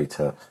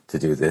operator to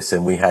do this.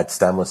 And we had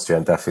Stamos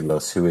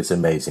Triandafilos, who is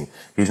amazing.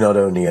 He's not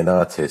only an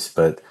artist,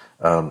 but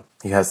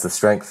he has the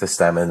strength, the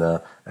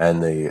stamina,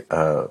 and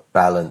the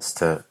balance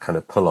to kind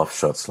of pull off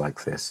shots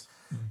like this.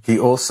 He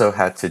also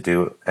had to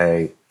do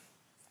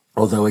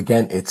although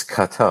again, it's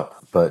cut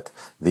up, but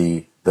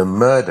the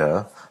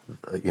murder,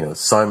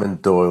 Simon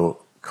Doyle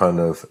kind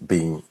of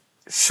being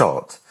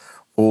shot,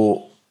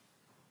 or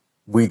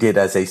we did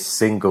as a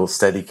single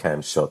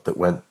Steadicam shot that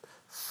went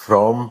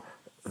from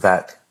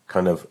that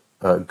kind of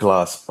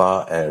glass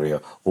bar area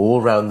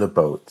all around the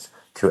boat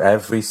to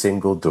every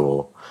single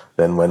door,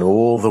 then went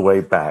all the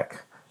way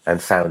back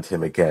and found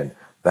him again.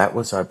 That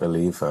was, I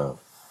believe, a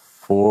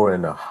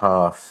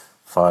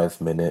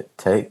 4.5-5 minute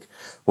take.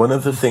 One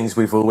of the things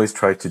we've always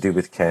tried to do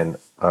with Ken,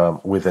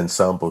 with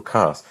ensemble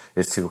cast,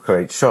 is to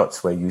create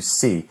shots where you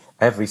see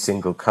every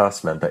single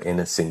cast member in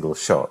a single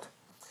shot.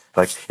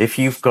 Like if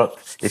you've got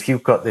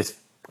this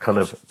kind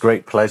of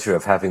great pleasure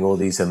of having all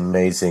these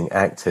amazing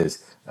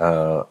actors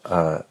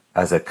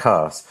as a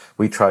cast,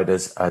 we tried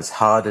as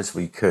hard as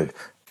we could,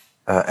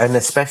 and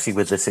especially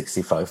with the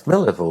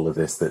 65mm of all of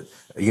this, that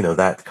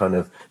that kind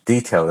of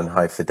detail and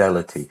high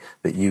fidelity,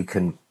 that you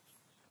can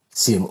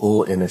see them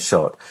all in a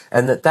shot,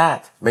 and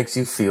that makes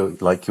you feel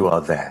like you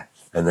are there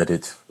and that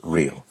it's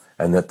real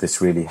and that this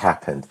really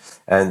happened.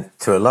 And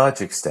to a large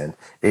extent,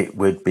 it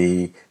would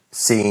be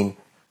seen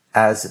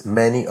as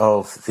many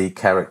of the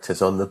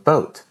characters on the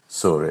boat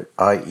saw it,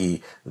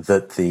 i.e.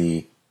 that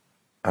the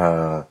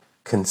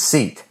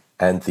conceit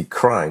and the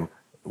crime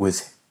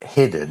was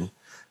hidden.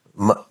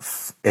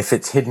 If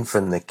it's hidden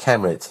from the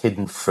camera, it's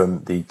hidden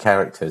from the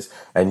characters,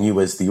 and you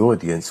as the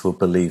audience will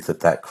believe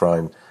that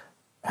crime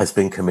has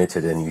been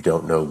committed and you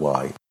don't know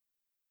why.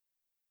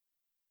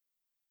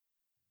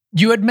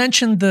 You had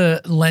mentioned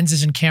the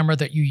lenses and camera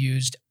that you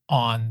used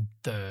at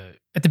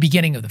the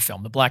beginning of the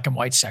film, the black and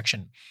white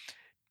section.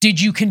 Did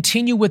you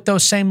continue with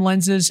those same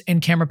lenses and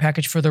camera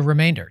package for the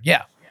remainder?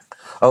 Yeah.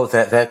 Oh,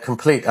 they're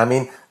complete. I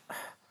mean,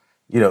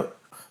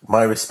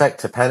 my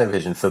respect to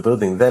Panavision for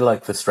building, they're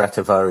like the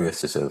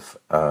Stradivariuses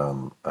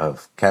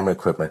of camera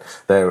equipment.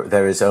 There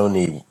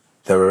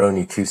are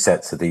only 2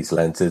 sets of these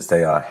lenses.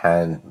 They are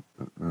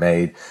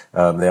handmade.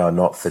 They are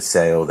not for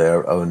sale. They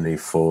are only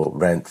for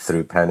rent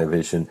through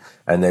Panavision,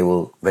 and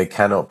they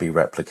cannot be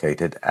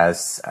replicated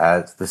as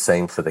the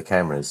same for the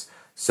cameras.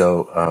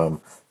 So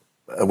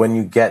when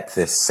you get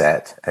this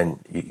set and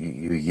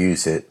you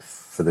use it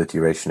for the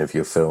duration of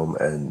your film,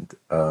 and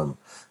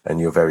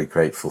you're very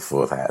grateful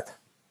for that.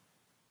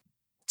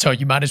 So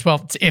you might as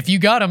well, if you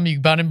got them, you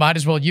might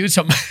as well use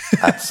them.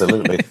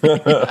 Absolutely.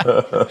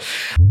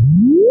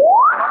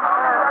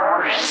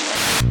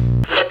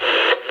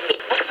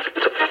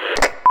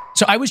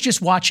 So I was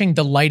just watching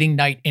the Lighting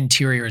Night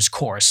Interiors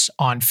course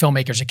on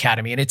Filmmakers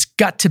Academy, and it's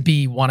got to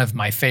be one of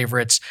my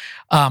favorites.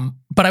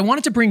 But I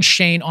wanted to bring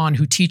Shane on,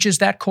 who teaches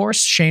that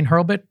course, Shane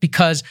Hurlbut,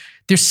 because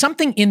there's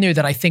something in there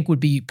that I think would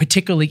be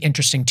particularly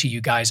interesting to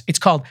you guys. It's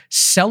called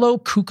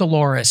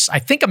Seleucocoloris. I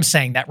think I'm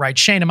saying that right.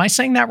 Shane, am I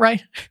saying that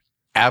right?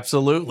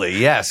 Absolutely,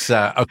 yes.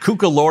 A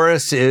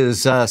cucaloris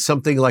is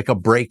something like a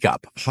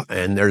breakup,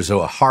 and there's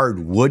a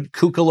hardwood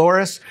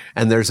cucaloris,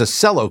 and there's a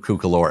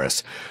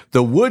cellocucaloris.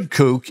 The wood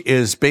kook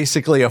is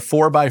basically a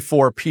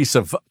 4x4 piece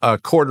of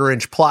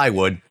 1/4-inch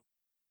plywood,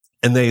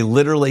 and they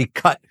literally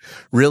cut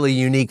really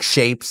unique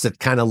shapes that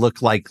kind of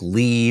look like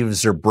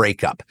leaves or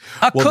breakup.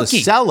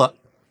 Cookie.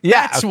 The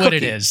Yeah, That's what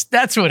it is.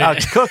 That's what it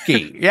is. A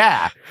cookie,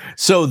 yeah.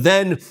 So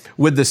then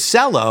with the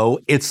cello,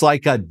 it's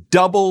like a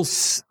double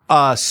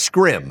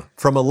scrim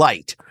from a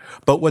light.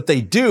 But what they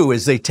do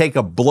is they take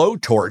a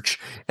blowtorch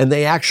and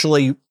they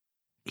actually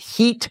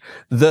heat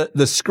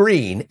the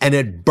screen, and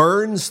it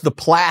burns the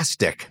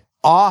plastic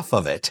off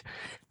of it,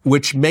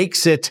 which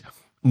makes it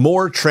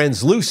more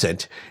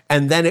translucent.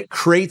 And then it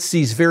creates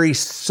these very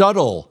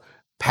subtle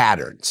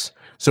patterns.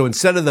 So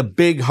instead of the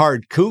big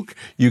hard kook,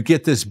 you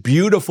get this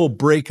beautiful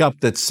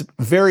breakup that's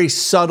very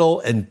subtle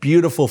and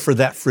beautiful for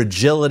that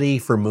fragility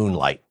for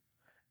moonlight.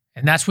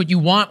 And that's what you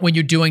want when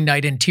you're doing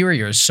night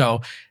interiors.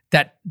 So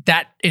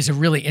that is a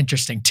really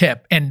interesting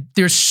tip. And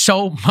there's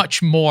so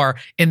much more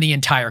in the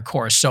entire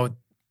course. So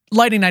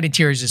lighting night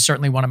interiors is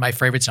certainly one of my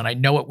favorites, and I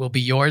know it will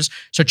be yours.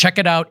 So check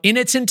it out in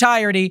its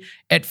entirety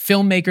at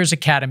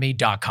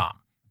filmmakersacademy.com.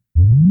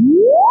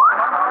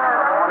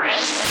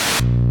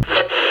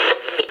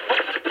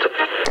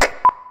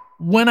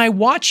 When I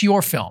watch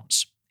your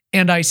films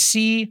and I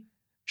see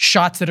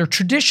shots that are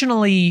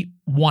traditionally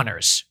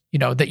oneers,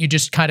 that you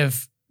just kind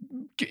of,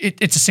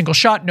 it's a single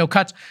shot, no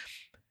cuts.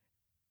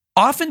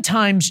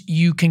 Oftentimes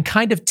you can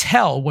kind of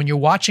tell when you're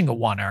watching a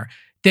oneer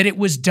that it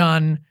was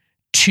done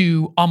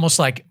to almost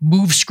like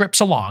move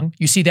scripts along.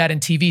 You see that in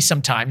TV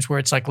sometimes where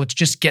it's like, let's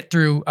just get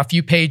through a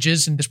few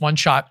pages in this one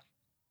shot.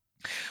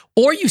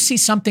 Or you see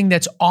something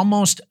that's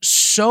almost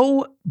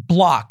so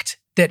blocked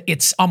that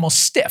it's almost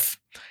stiff.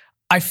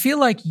 I feel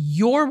like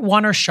your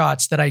oneer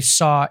shots that I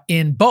saw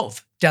in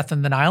both Death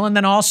on the Nile and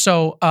then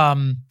also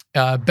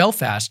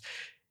Belfast,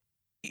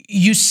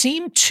 you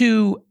seem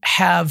to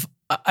have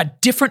a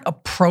different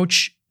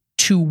approach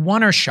to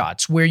oneer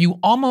shots where you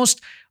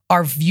almost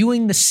are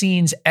viewing the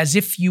scenes as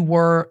if you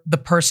were the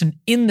person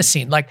in the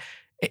scene. Like,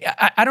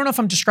 I don't know if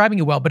I'm describing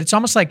it well, but it's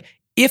almost like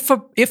if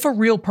a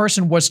real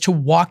person was to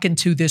walk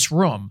into this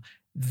room,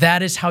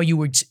 that is how you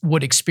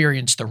would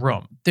experience the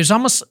room. There's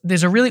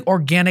a really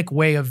organic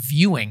way of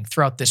viewing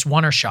throughout this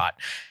oneer shot.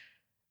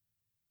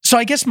 So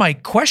I guess my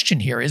question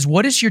here is,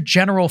 what is your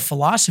general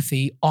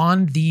philosophy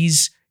on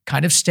these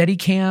kind of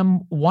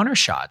Steadicam oneer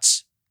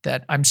shots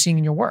that I'm seeing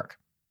in your work?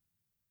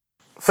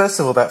 First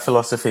of all, that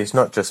philosophy is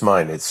not just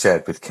mine, it's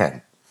shared with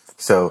Ken.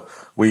 So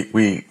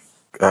we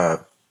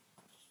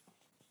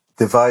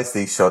devised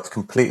these shots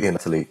completely and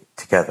utterly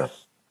together.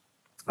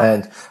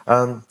 And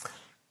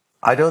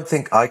I don't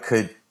think I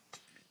could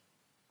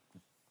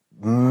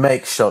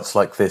make shots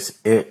like this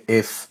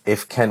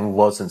if Ken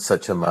wasn't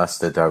such a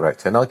master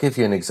director. And I'll give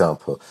you an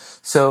example.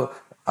 So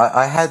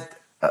I had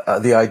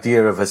the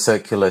idea of a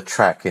circular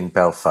track in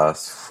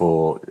Belfast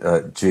for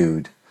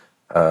Jude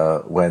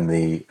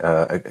when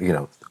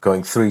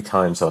going 3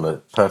 times on a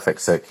perfect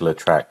circular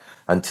track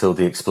until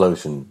the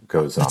explosion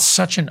goes off. That's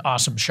such an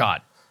awesome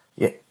shot.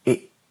 Yeah,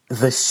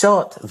 the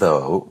shot,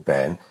 though,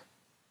 Ben,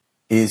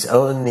 is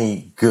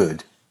only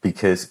good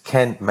because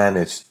Ken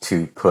managed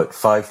to put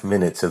 5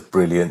 minutes of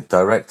brilliant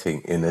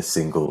directing in a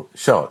single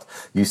shot.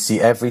 You see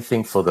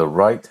everything for the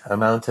right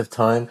amount of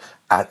time,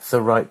 at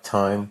the right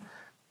time,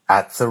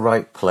 at the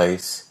right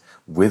place,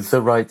 with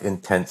the right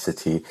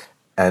intensity,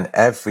 and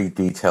every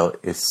detail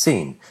is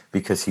seen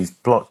because he's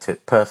blocked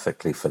it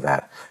perfectly for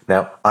that.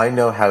 Now, I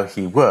know how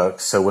he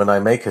works, so when I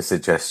make a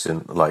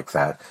suggestion like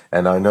that,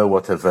 and I know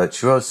what a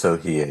virtuoso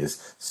he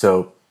is,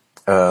 so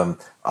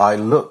I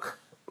look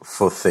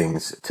for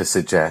things to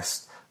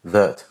suggest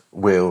that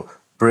will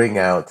bring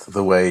out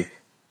the way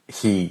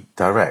he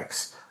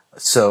directs.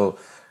 So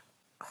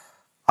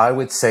I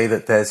would say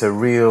that there's a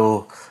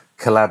real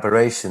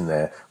collaboration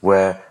there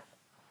where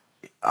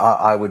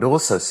I would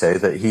also say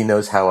that he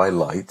knows how I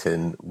light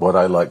and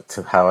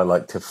how I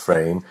like to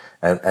frame,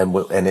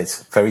 and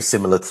it's very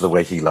similar to the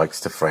way he likes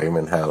to frame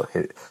and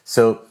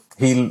so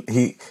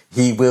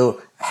he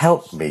will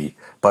help me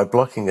by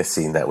blocking a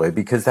scene that way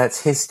because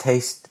that's his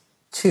taste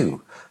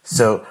too.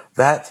 So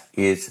that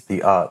is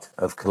the art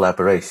of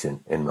collaboration,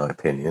 in my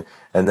opinion,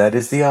 and that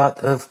is the art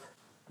of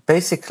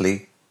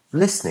basically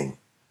listening.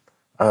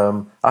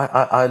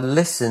 I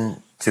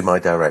listen to my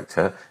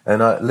director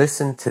and I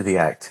listen to the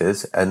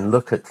actors and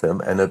look at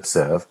them and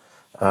observe.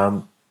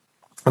 I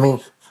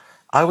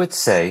would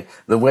say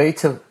the way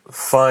to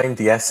find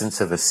the essence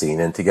of a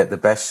scene and to get the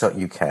best shot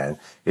you can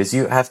is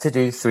you have to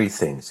do 3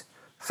 things.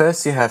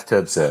 First, you have to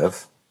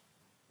observe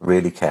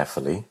really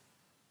carefully.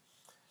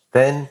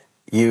 Then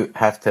you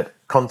have to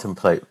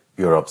contemplate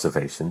your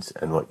observations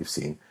and what you've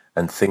seen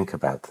and think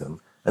about them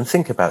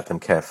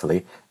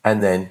carefully.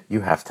 And then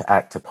you have to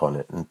act upon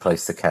it and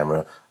place the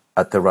camera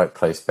at the right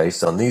place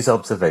based on these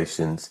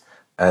observations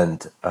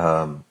and,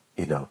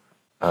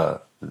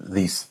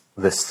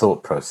 this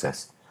thought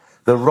process.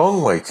 The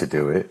wrong way to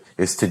do it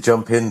is to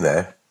jump in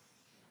there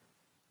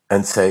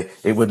and say,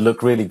 it would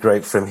look really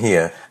great from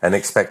here and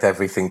expect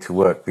everything to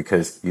work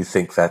because you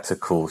think that's a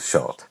cool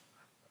shot.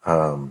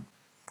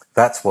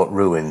 That's what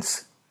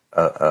ruins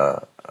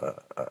a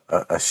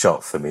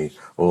shot for me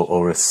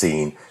or a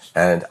scene.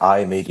 And I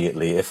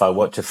immediately, if I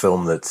watch a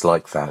film that's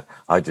like that,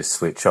 I just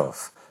switch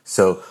off.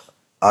 So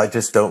I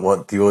just don't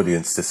want the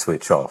audience to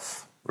switch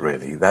off.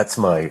 really. That's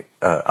my,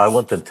 I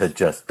want them to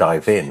just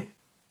dive in.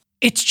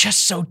 It's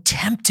just so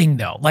tempting,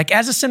 though. Like,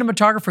 as a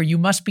cinematographer, you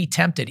must be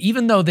tempted,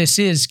 even though this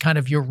is kind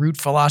of your root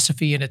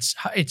philosophy and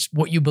it's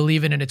what you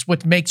believe in and it's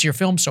what makes your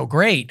film so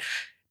great.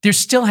 There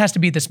still has to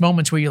be this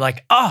moments where you're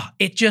like,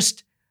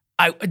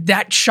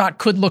 that shot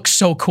could look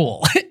so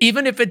cool.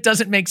 Even if it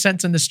doesn't make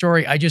sense in the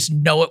story, I just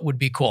know it would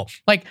be cool.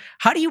 Like,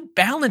 how do you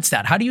balance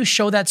that? How do you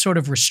show that sort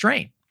of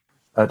restraint?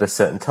 At a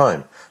certain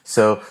time.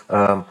 So,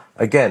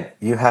 again,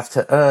 you have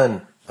to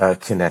earn a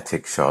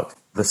kinetic shot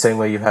the same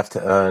way you have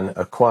to earn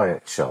a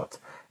quiet shot.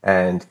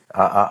 And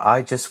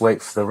I just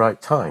wait for the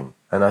right time.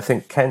 And I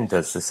think Ken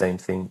does the same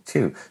thing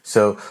too.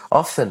 So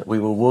often we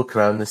will walk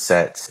around the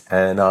sets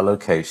and our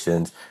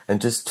locations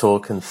and just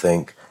talk and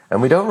think.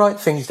 And we don't write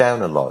things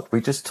down a lot. We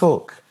just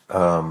talk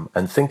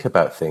and think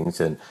about things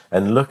and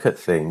look at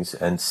things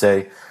and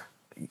say,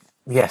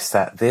 yes,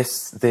 that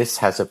this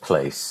has a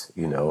place,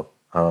 you know.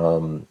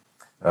 I'm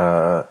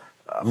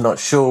not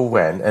sure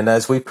when. And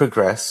as we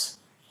progress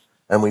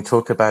and we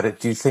talk about it,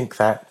 do you think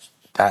that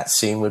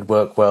scene would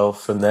work well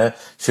from there?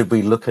 Should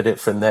we look at it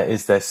from there?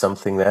 Is there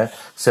something there?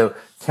 So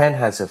Ken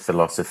has a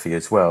philosophy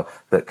as well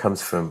that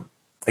comes from,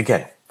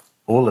 again,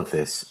 all of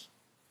this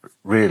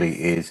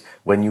really is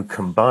when you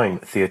combine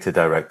theater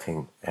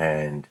directing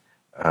and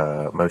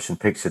motion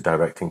picture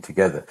directing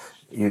together,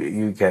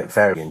 you get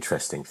very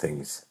interesting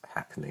things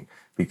happening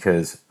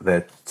because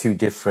they're two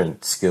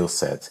different skill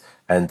sets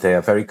and they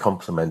are very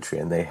complementary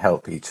and they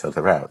help each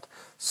other out.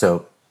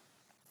 So,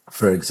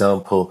 for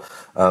example,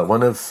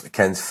 one of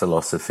Ken's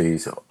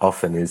philosophies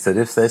often is that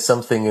if there's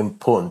something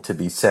important to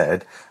be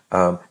said,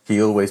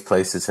 he always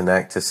places an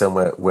actor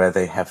somewhere where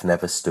they have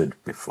never stood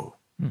before,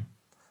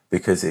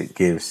 because it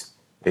gives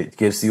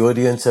the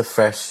audience a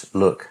fresh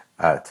look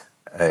at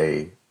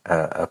a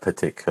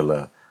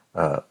particular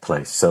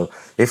place. So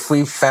if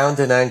we've found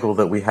an angle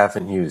that we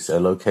haven't used, a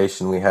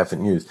location we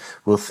haven't used,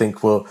 we'll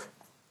think, well,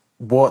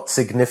 what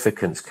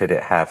significance could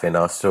it have in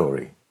our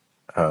story?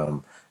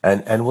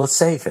 And we'll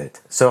save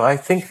it. So I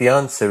think the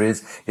answer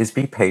is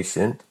be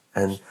patient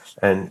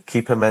and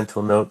keep a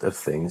mental note of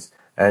things,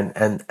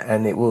 and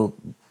it will,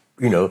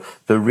 you know,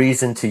 the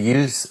reason to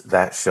use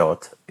that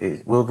shot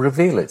will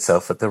reveal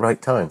itself at the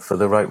right time for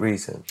the right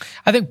reason.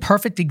 I think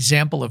perfect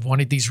example of one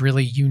of these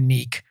really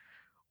unique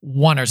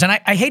oneers, and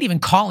I hate even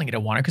calling it a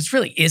oneer because it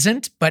really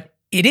isn't, but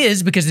it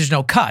is because there's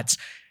no cuts.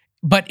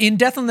 But in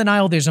Death on the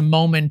Nile, there's a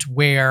moment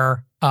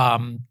where,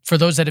 for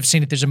those that have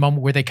seen it, there's a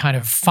moment where they kind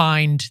of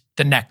find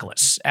the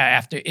necklace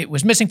after it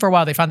was missing for a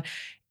while. They found,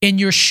 and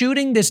you're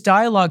shooting this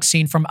dialogue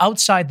scene from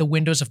outside the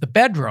windows of the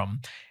bedroom.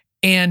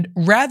 And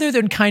rather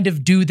than kind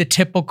of do the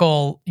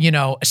typical, you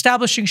know,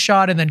 establishing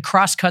shot and then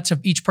cross cuts of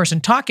each person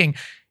talking,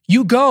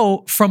 you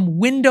go from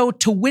window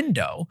to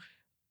window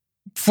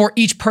for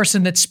each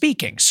person that's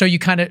speaking. So you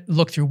kind of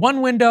look through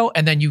one window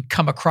and then you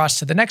come across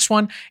to the next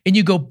one and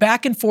you go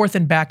back and forth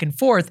and back and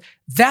forth.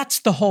 That's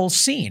the whole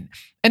scene.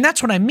 And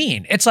that's what I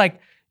mean. It's like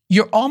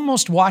you're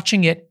almost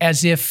watching it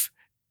as if,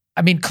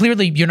 I mean,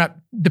 clearly you're not,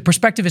 the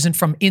perspective isn't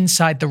from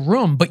inside the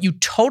room, but you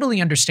totally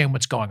understand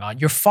what's going on.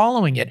 You're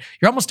following it.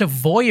 You're almost a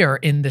voyeur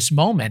in this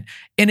moment.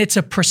 And it's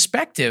a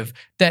perspective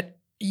that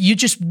you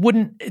just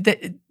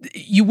that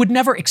you would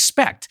never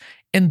expect.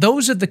 And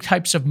those are the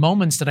types of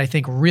moments that I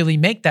think really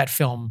make that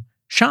film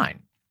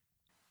shine.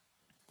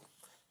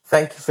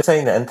 Thank you for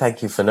saying that, and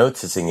thank you for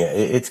noticing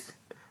it.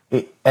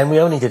 And we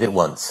only did it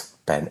once,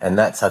 Ben, and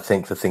that's, I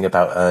think, the thing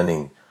about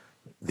earning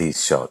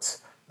these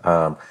shots.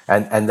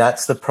 And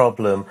that's the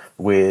problem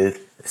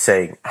with,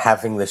 say,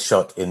 having the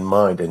shot in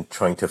mind and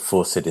trying to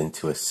force it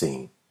into a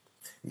scene.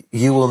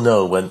 You will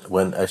know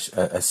when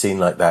a scene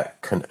like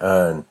that can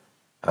earn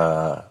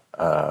that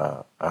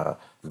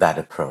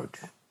approach.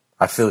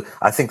 I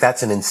think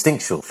that's an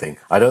instinctual thing.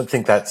 I don't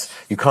think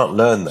you can't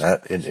learn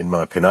that, in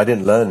my opinion. I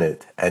didn't learn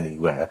it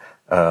anywhere.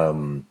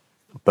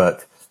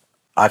 But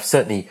I've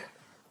certainly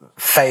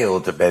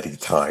failed many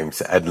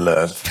times and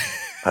learned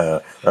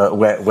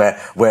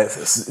where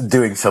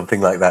doing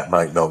something like that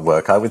might not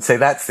work. I would say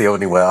that's the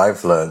only way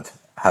I've learned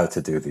how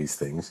to do these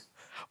things.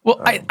 Well,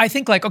 I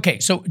think, like, okay,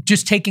 so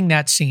just taking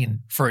that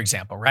scene, for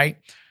example, right?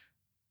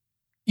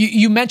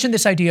 You mentioned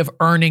this idea of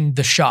earning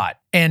the shot,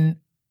 and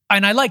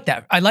I like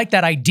that. I like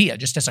that idea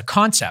just as a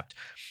concept.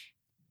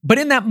 But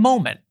in that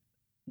moment,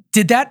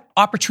 did that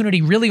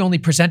opportunity really only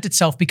present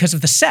itself because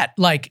of the set?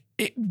 Like,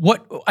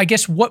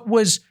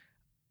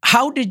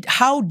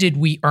 how did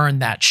we earn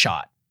that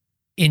shot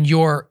in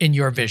your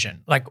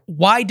vision? Like,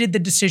 why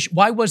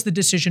was the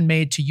decision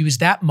made to use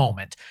that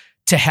moment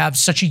to have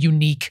such a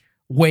unique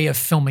way of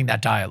filming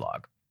that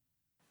dialogue?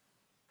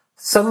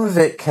 Some of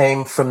it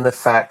came from the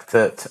fact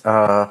that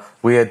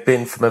we had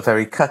been from a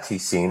very cutty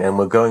scene and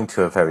we're going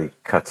to a very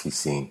cutty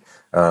scene.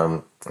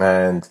 So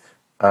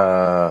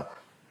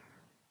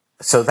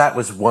that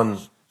was one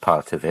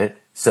part of it.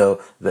 So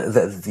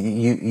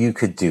you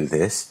could do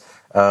this.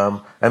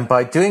 And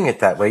by doing it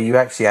that way, you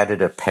actually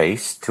added a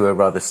pace to a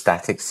rather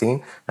static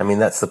scene. I mean,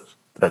 that's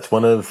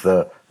one of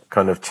the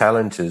kind of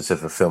challenges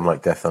of a film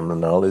like Death on the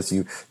Nile is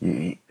you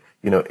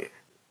know,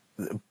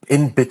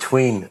 in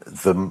between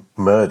the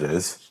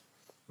murders,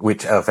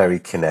 which are very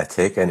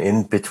kinetic, and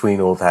in between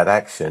all that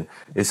action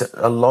is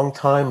a long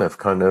time of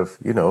kind of,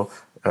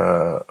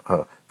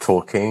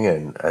 talking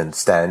and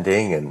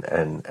standing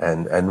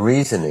and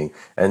reasoning.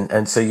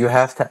 And so you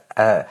have to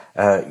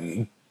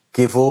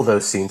give all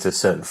those scenes a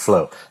certain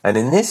flow. And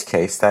in this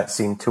case, that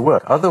seemed to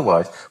work.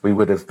 Otherwise, we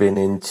would have been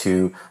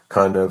into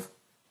kind of,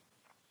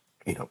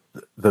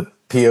 the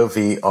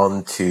POV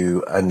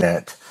onto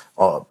Annette,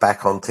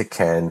 back onto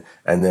Ken,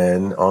 and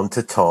then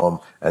onto Tom,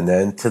 and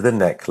then to the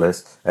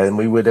necklace. And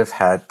we would have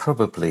had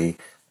probably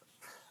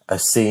a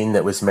scene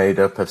that was made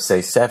up of,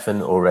 say,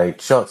 7 or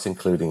 8 shots,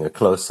 including a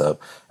close-up.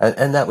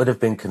 And that would have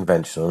been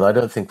conventional. And I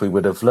don't think we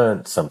would have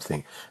learned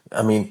something.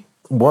 I mean,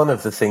 one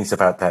of the things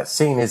about that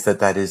scene is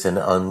that is an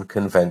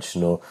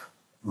unconventional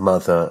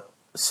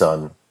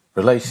mother-son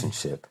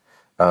relationship.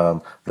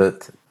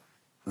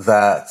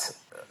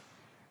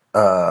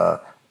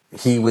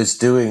 He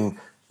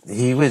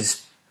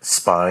was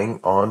spying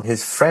on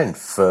his friend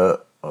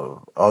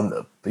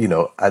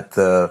at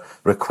the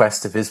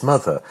request of his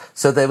mother.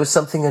 So there was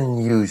something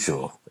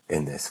unusual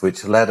in this,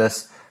 which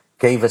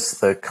gave us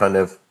the kind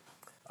of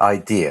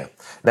idea.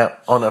 Now,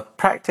 on a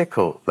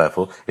practical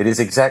level, it is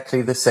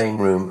exactly the same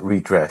room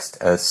redressed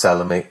as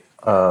Salome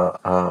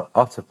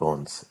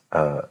Otterborn's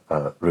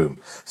room.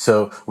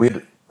 So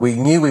we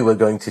knew we were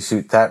going to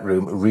shoot that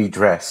room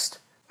redressed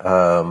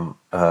for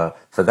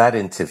that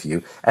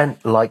interview, and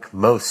like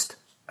most.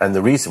 And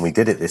the reason we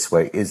did it this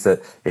way is that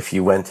if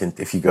you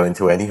go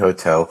into any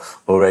hotel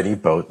or any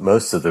boat,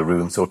 most of the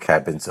rooms or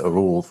cabins are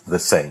all the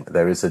same.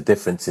 There is a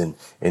difference in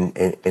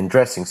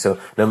dressing. So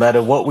no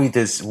matter what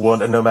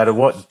no matter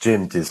what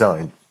Jim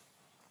designed,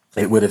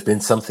 it would have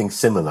been something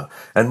similar.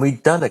 And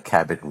we'd done a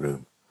cabin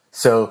room.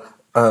 So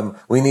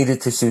we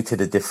needed to shoot it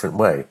a different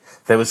way.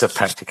 There was a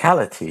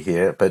practicality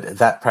here, but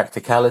that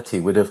practicality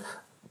would have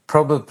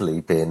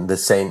probably been the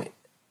same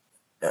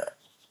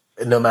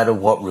no matter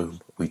what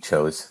room we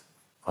chose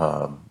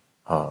on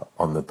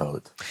the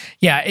boat.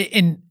 Yeah,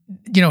 and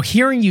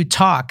hearing you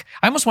talk,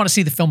 I almost want to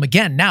see the film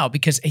again now,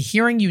 because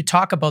hearing you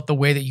talk about the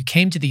way that you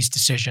came to these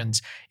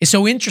decisions is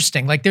so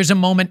interesting. Like, there's a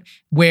moment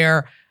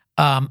where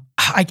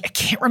I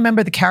can't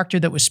remember the character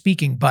that was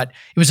speaking, but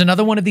it was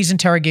another one of these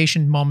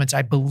interrogation moments,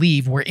 I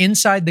believe. We're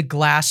inside the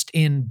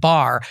glassed-in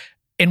bar,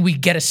 and we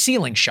get a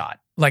ceiling shot.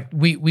 Like,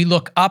 we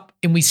look up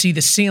and we see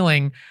the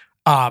ceiling.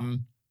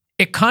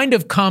 It kind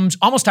of comes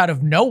almost out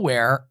of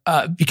nowhere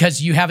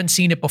because you haven't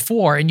seen it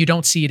before and you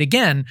don't see it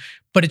again.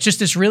 But it's just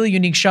this really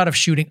unique shot of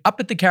shooting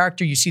up at the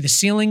character. You see the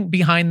ceiling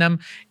behind them.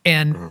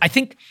 And I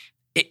think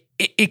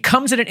it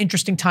comes at an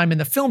interesting time in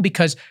the film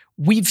because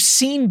we've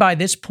seen by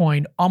this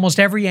point almost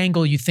every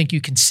angle you think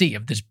you can see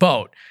of this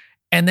boat.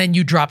 And then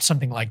you drop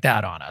something like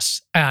that on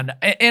us. And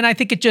I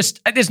think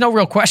there's no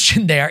real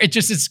question there. It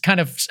just is kind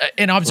of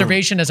an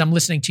observation as I'm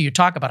listening to you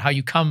talk about how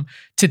you come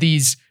to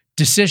these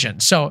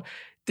decisions. So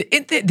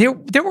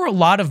there were a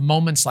lot of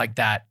moments like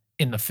that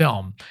in the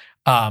film.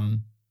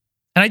 And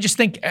I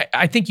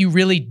think you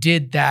really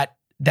did that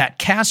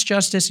cast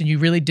justice, and you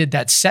really did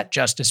that set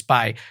justice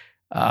by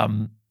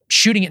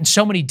shooting it in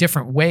so many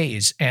different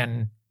ways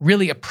and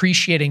really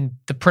appreciating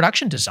the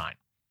production design.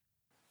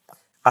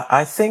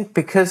 I think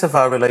because of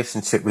our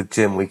relationship with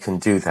Jim, we can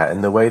do that.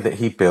 And the way that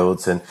he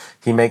builds, and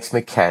he makes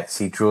maquettes,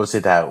 he draws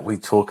it out, we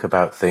talk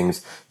about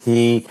things.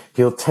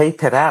 He'll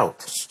tape it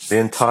out, the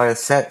entire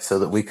set, so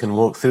that we can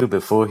walk through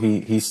before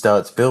he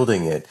starts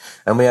building it.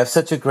 And we have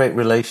such a great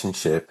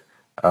relationship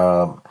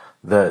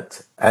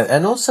that,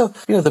 and also,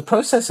 the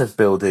process of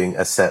building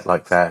a set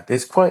like that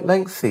is quite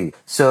lengthy.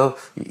 So,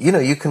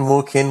 you can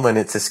walk in when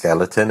it's a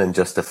skeleton and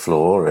just a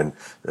floor, and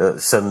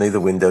suddenly the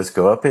windows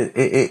go up.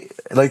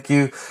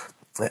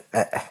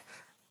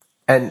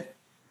 And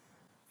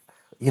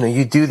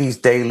you do these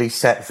daily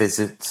set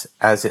visits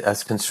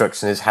as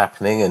construction is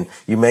happening, and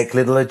you make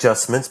little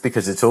adjustments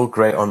because it's all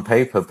great on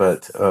paper,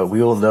 but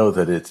we all know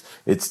that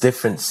it's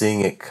different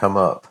seeing it come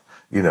up,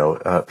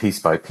 piece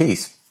by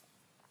piece.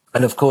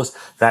 And of course,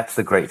 that's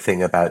the great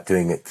thing about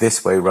doing it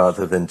this way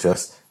rather than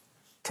just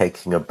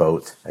taking a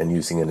boat and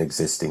using an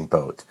existing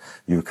boat.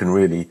 You can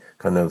really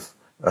kind of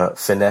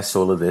finesse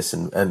all of this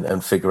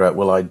and figure out,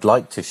 well, I'd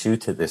like to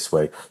shoot it this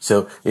way.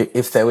 So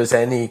if there was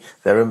there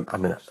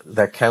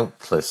are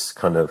countless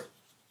kind of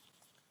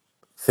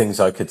things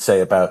I could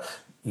say about,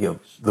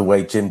 the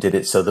way Jim did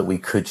it so that we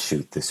could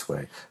shoot this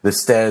way. The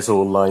stairs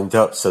all lined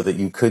up so that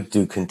you could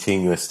do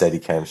continuous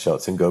Steadicam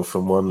shots and go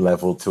from one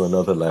level to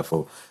another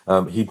level.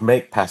 He'd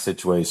make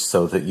passageways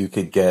so that you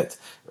could get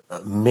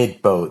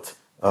mid-boat,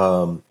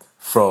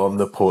 from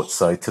the port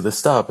side to the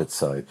starboard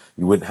side.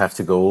 You wouldn't have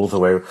to go all the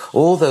way.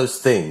 All those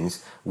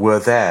things were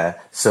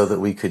there so that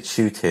we could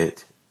shoot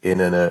it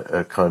in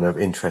a kind of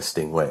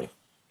interesting way.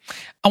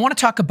 I want to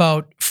talk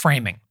about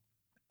framing.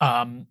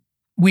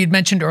 We had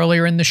mentioned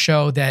earlier in the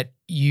show that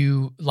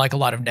you like a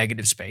lot of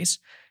negative space,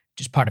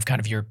 which is part of kind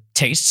of your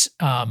tastes,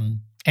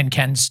 and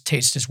Ken's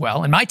taste as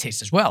well, and my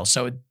taste as well.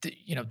 So,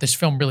 this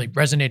film really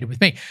resonated with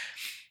me.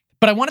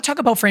 But I want to talk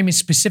about framing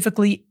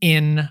specifically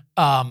in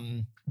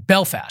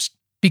Belfast,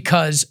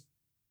 because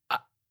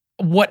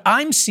what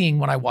I'm seeing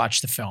when I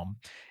watch the film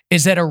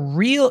is that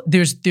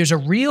there's a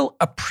real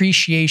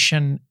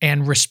appreciation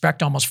and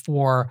respect almost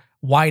for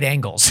wide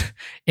angles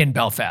in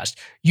Belfast.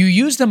 You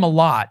use them a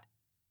lot,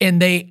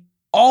 and they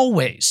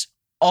always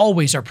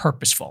are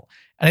purposeful.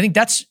 And I think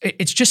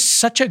it's just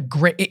such a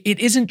great, it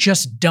isn't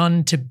just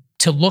done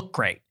to look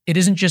great. It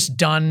isn't just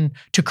done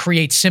to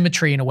create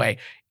symmetry in a way.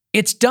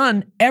 It's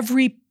done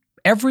every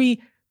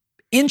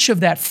inch of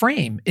that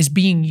frame is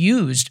being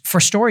used for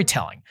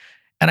storytelling.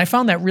 And I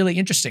found that really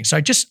interesting.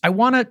 So I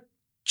want to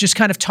just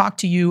kind of talk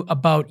to you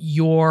about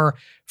your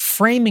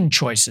framing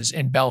choices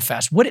in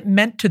Belfast, what it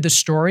meant to the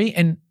story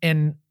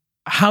and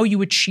how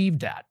you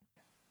achieved that.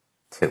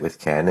 Sit with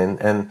Ken,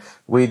 and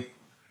we,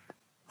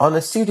 on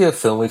a studio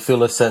film, we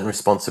feel a certain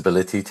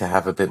responsibility to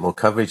have a bit more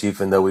coverage,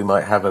 even though we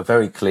might have a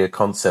very clear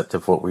concept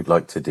of what we'd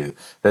like to do.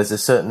 There's a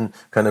certain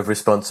kind of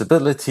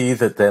responsibility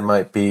that there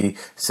might be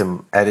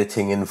some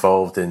editing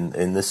involved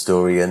in the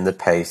story and the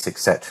pace,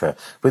 etc.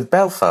 With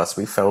Belfast,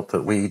 we felt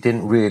that we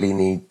didn't really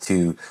need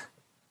to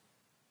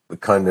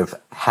kind of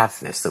have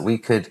this, that we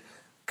could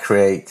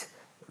create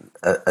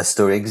a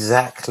story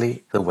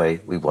exactly the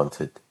way we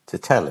wanted to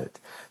tell it.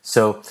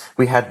 So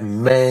we had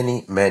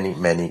many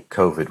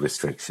COVID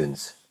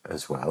restrictions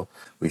as well.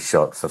 We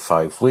shot for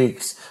 5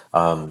 weeks.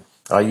 I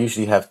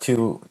usually have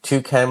two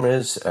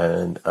cameras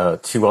and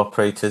 2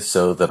 operators,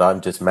 so that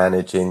I'm just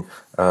managing.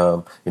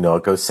 I'll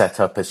go set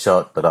up a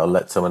shot, but I'll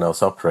let someone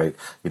else operate.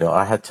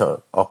 I had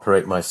to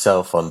operate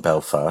myself on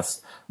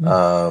Belfast.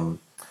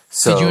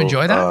 Did you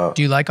enjoy that?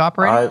 Do you like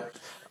operating?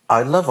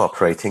 I love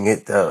operating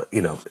it.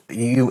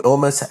 You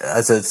almost,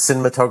 as a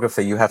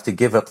cinematographer, you have to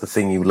give up the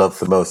thing you love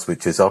the most,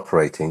 which is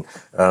operating,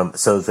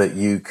 so that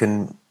you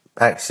can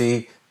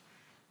actually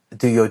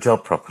do your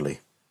job properly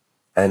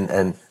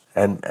and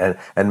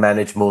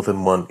manage more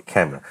than one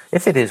camera.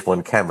 If it is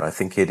one camera, I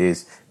think it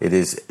is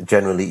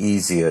generally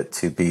easier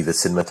to be the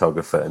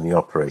cinematographer and the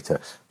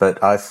operator.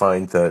 But I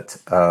find that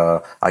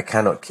I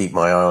cannot keep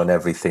my eye on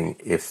everything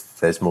if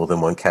there's more than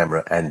one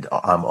camera and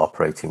I'm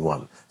operating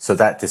one. So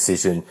that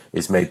decision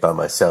is made by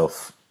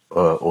myself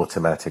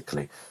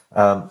automatically.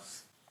 But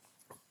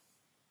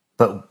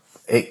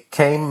it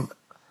came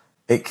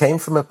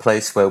from a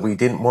place where we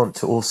didn't want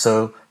to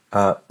also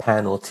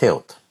pan or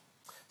tilt.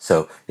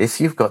 So if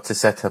you've got to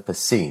set up a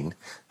scene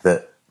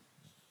that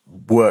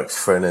works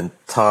for an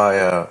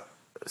entire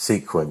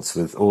sequence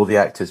with all the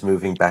actors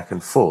moving back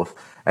and forth,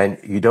 and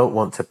you don't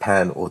want to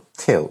pan or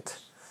tilt,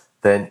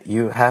 then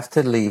you have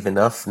to leave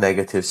enough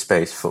negative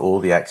space for all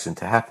the action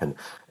to happen.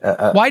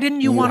 Why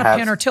didn't you want to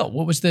pan or tilt?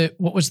 What was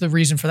the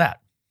reason for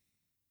that?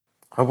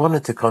 I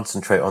wanted to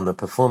concentrate on the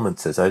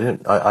performances.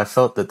 I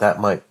felt that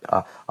might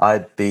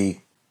I'd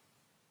be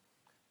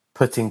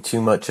putting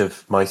too much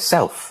of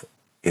myself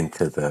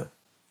into the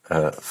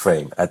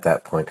frame at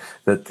that point.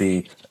 That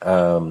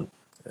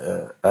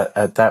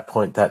at that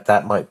point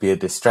that might be a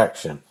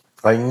distraction.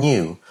 I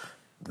knew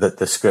that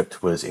the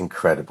script was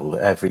incredible.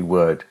 That every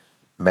word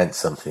meant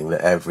something.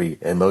 That every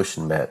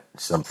emotion meant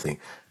something.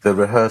 The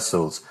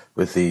rehearsals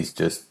with these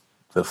just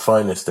the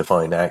finest of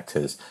fine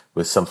actors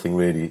was something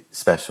really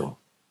special.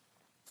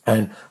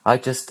 And I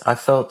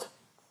felt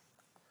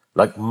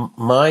like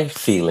my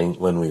feeling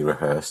when we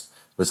rehearsed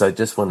was I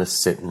just want to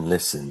sit and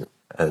listen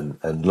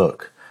and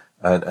look.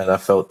 And I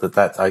felt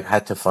that I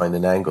had to find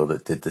an angle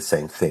that did the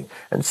same thing.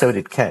 And so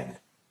did Ken.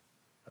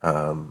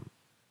 But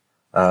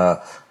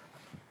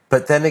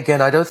then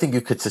again, I don't think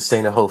you could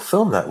sustain a whole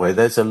film that way.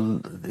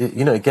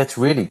 It gets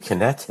really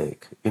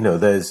kinetic.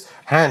 There's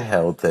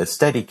handheld, there's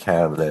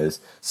Steadicam, there's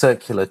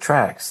circular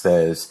tracks,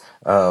 there's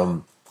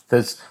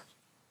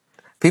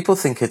people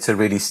think it's a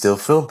really still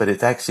film, but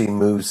it actually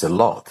moves a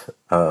lot.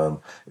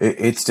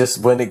 It's just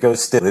when it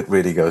goes still, it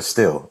really goes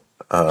still.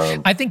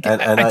 I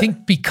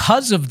think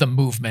because of the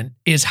movement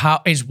is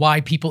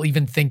why people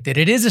even think that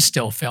it is a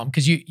still film,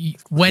 because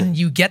when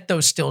you get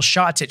those still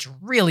shots, it's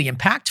really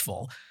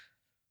impactful.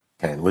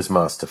 Ken was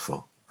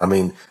masterful. I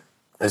mean,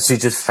 she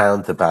just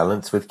found the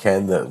balance with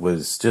Ken that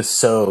was just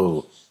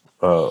so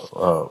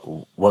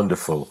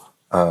wonderful.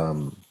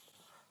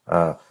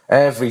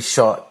 Every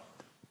shot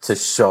to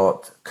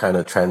shot kind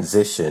of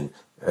transition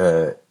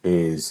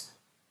is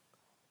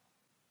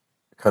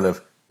kind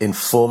of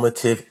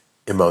informative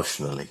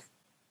emotionally.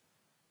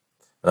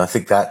 And I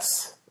think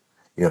that's,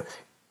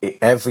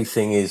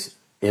 everything is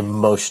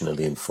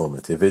emotionally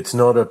informative. It's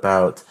not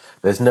about,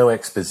 there's no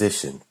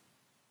exposition.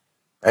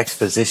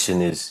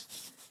 Exposition is,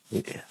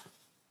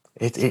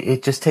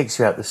 it just takes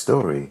you out the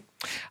story.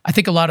 I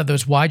think a lot of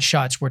those wide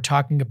shots we're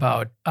talking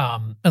about,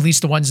 at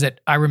least the ones that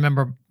I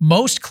remember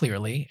most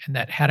clearly and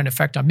that had an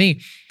effect on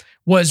me,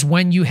 was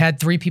when you had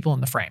 3 people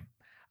in the frame.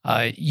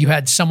 You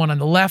had someone on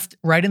the left,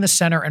 right in the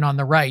center, and on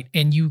the right,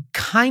 and you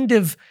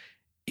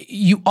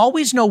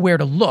always know where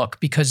to look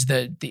because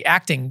the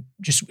acting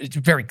just, it's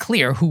very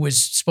clear who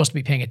was supposed to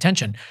be paying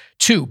attention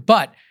to.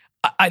 But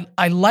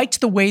I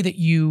liked the way that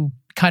you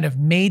kind of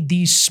made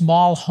these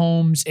small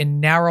homes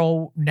and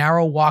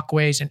narrow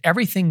walkways and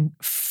everything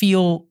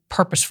feel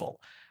purposeful.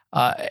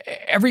 Uh,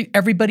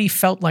 everybody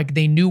felt like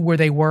they knew where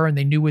they were and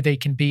they knew where they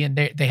can be, and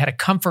they had a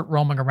comfort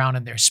roaming around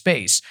in their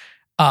space.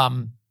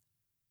 And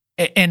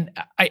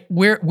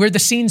where the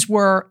scenes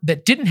were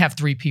that didn't have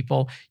three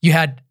people, you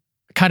had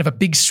kind of a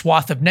big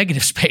swath of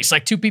negative space,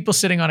 like two people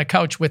sitting on a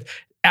couch with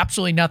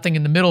absolutely nothing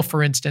in the middle,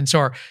 for instance,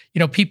 or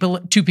two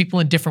people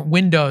in different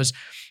windows.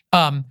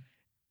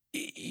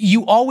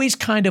 You always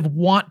kind of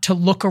want to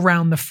look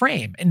around the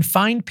frame and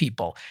find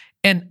people.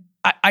 And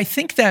I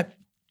think that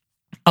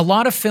a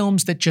lot of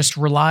films that just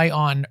rely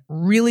on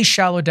really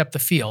shallow depth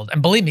of field,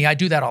 and believe me, I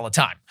do that all the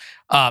time,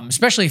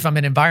 especially if I'm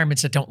in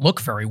environments that don't look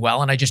very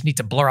well and I just need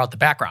to blur out the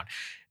background.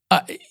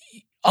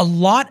 A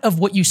lot of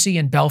what you see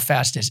in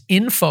Belfast is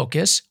in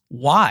focus,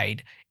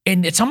 wide,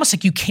 and it's almost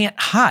like you can't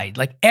hide.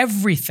 Like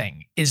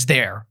everything is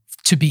there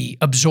to be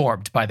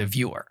absorbed by the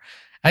viewer.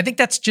 I think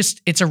that's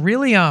just, it's a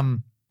really, I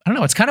don't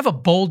know, it's kind of a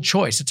bold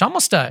choice. It's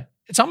almost a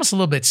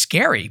little bit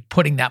scary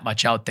putting that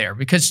much out there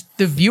because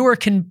the viewer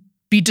can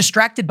be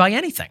distracted by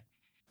anything.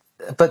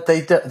 But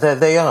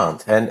they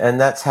aren't,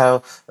 and that's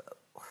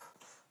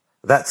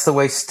the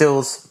way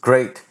stills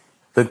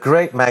the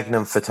great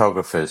Magnum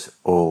photographers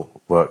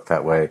all work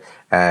that way,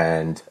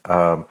 and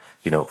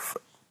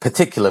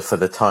particular for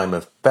the time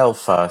of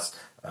Belfast,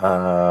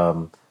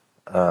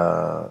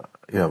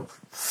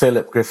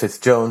 Philip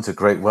Griffith Jones, a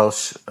great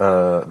Welsh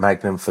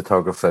Magnum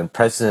photographer and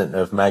president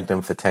of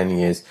Magnum for 10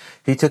 years,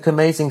 he took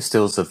amazing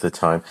stills of the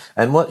time,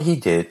 and what he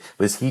did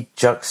was he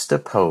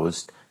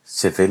juxtaposed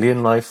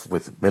civilian life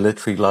with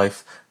military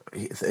life.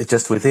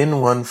 Just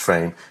within one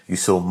frame, you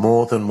saw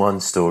more than one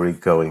story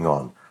going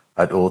on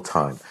at all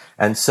time.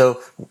 And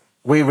so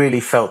we really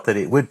felt that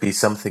it would be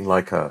something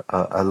like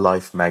a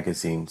Life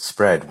magazine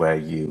spread where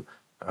you,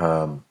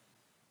 the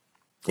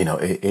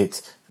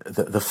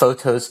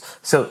photos.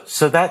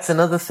 So that's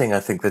another thing I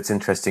think that's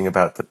interesting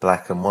about the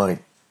black and white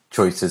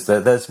choices.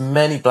 There's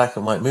many black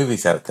and white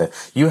movies out there.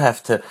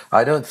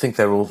 I don't think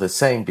they're all the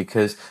same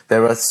because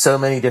there are so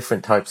many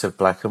different types of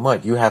black and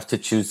white. You have to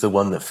choose the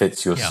one that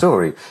fits your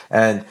story.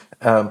 And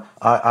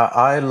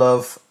I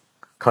love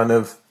kind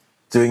of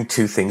doing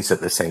two things at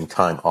the same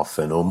time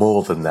often, or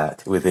more than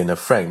that, within a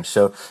frame.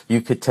 So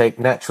you could take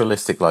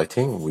naturalistic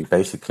lighting. We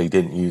basically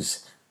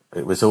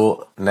it was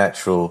all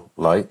natural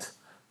light.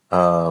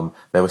 There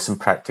were some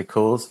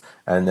practicals,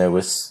 and there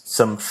was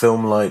some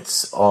film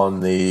lights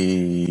on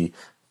in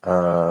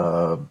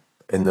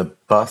the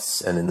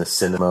bus and in the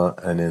cinema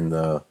and in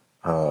the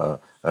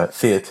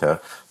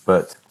theatre,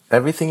 but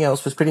everything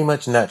else was pretty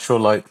much natural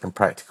light and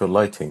practical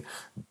lighting.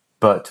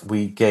 But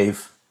we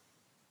gave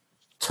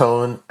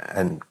tone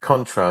and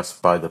contrast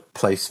by the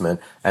placement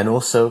and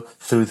also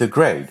through the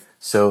grade.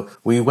 So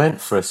we went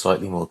for a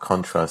slightly more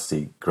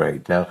contrasty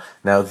grade. Now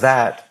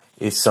that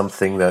is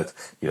something that,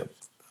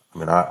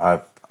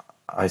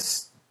 I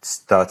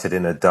started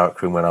in a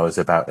darkroom when I was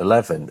about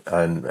 11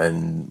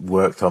 and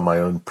worked on my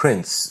own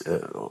prints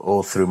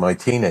all through my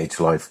teenage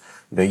life.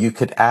 You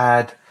could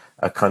add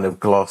a kind of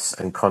gloss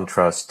and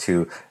contrast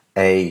to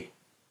an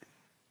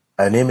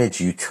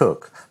image you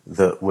took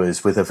that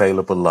was with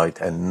available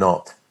light and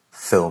not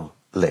film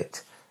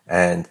lit.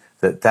 And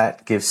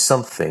that gives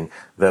something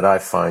that I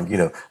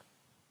find,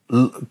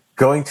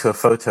 going to a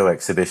photo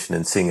exhibition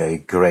and seeing a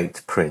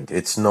great print,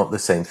 it's not the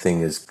same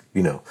thing as,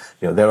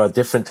 there are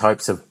different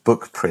types of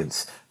book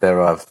prints.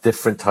 There are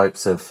different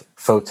types of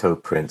photo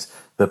prints.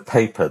 The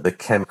paper, the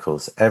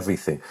chemicals,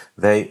 everything,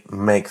 they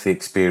make the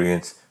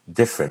experience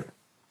different.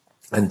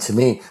 And to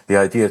me, the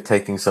idea of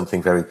taking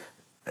something very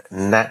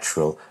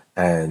natural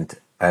and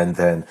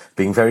then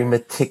being very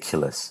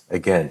meticulous,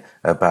 again,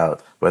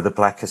 about where the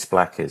blackest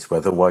black is,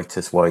 where the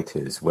whitest white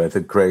is, where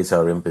the greys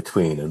are in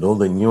between, and all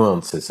the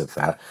nuances of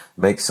that,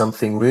 makes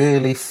something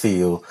really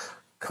feel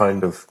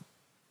kind of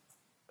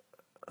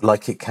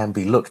like it can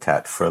be looked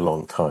at for a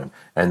long time,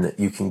 and that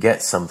you can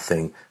get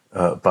something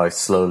by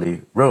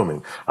slowly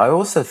roaming. I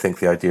also think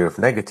the idea of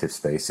negative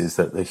space is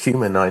that the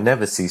human eye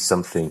never sees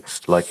something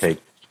like a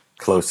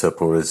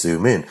close-up or a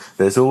zoom in.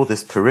 There's all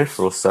this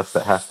peripheral stuff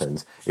that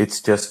happens.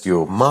 It's just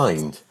your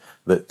mind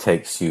that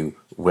takes you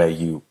where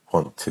you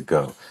want to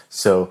go.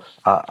 So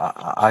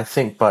I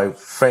think by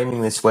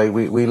framing this way,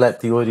 we let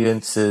the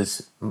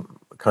audience's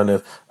kind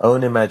of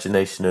own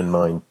imagination and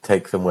mind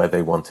take them where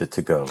they wanted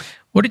to go.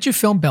 What did you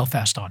film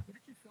Belfast on?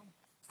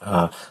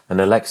 An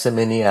Alexa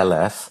Mini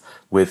LF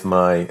with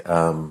my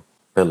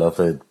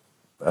beloved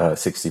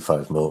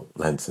 65mm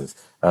lenses.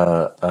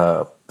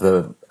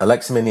 The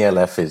Alexa Mini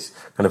LF is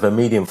kind of a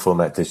medium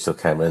format digital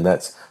camera,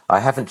 and I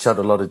haven't shot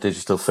a lot of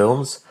digital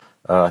films.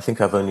 I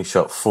think I've only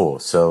shot 4,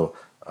 so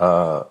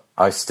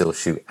I still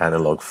shoot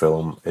analog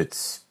film.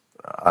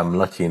 I'm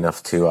lucky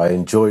enough I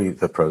enjoy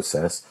the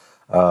process,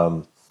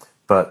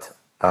 but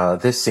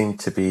this seemed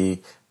to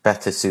be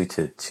better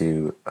suited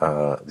to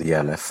the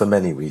LF for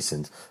many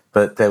reasons.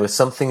 But there was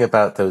something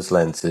about those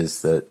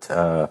lenses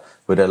that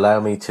would allow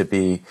me to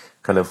be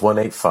kind of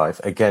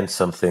 185. Again,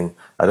 something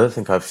I don't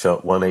think I've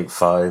shot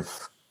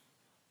 185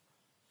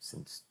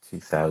 since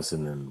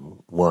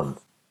 2001.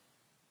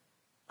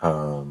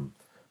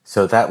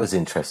 So that was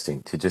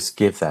interesting to just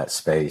give that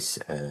space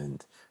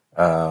and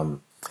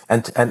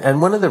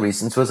And one of the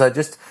reasons was I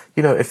just,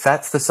 if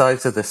that's the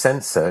size of the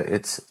sensor,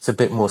 it's a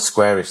bit more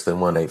squarish than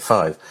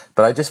 185.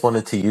 But I just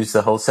wanted to use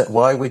the whole set.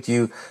 Why would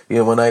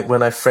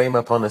when I frame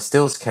up on a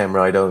stills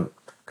camera, I don't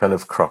kind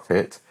of crop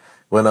it.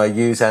 When I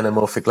use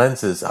anamorphic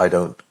lenses, I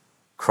don't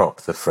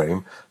crop the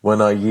frame.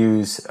 When I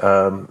use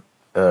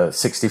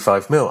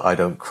 65mm, I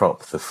don't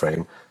crop the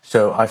frame.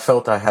 So I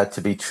felt I had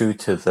to be true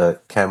to the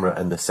camera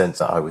and the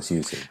sensor I was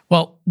using.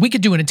 Well, we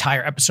could do an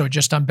entire episode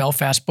just on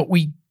Belfast, but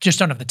we just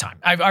don't have the time.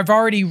 I've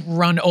already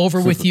run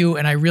over with you,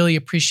 and I really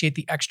appreciate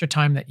the extra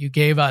time that you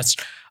gave us.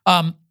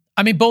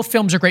 Both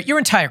films are great. Your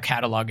entire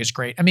catalog is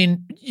great.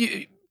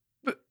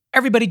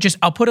 Everybody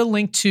I'll put a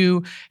link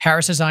to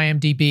Harris's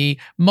IMDb.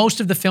 Most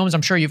of the films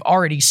I'm sure you've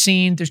already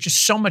seen. There's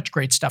just so much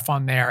great stuff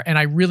on there. And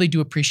I really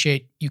do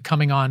appreciate you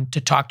coming on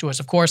to talk to us.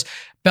 Of course,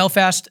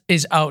 Belfast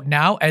is out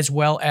now, as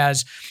well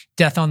as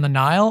Death on the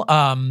Nile.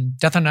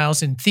 Death on the Nile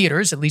is in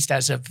theaters, at least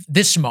as of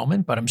this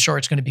moment, but I'm sure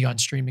it's going to be on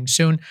streaming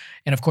soon.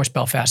 And of course,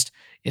 Belfast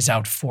is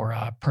out for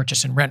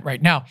purchase and rent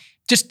right now.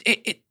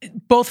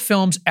 Both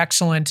films,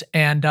 excellent.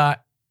 And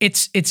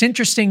it's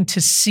interesting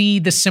to see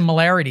the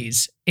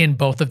similarities in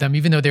both of them,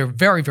 even though they're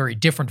very, very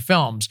different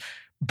films.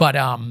 But,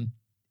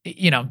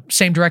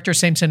 same director,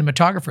 same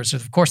cinematographer. So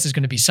of course there's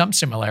going to be some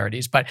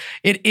similarities, but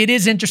it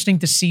is interesting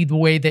to see the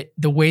way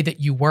that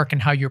you work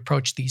and how you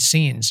approach these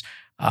scenes.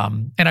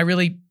 And I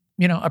really,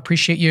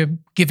 appreciate you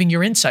giving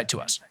your insight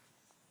to us.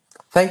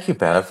 Thank you,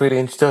 Ben. I've really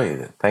enjoyed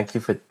it. Thank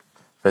you for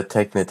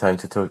taking the time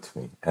to talk to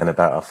me and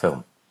about our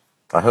film.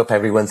 I hope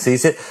everyone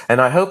sees it.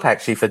 And I hope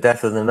actually for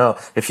Death on the Nile,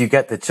 if you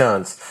get the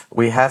chance,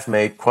 we have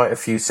made quite a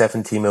few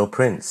 70mm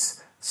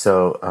prints.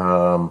 So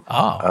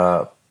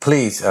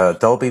please,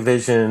 Dolby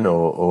Vision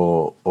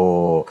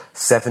or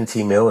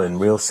 70mm and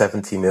real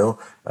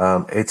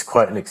 70mm. It's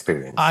quite an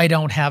experience. I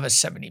don't have a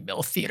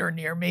 70mm theater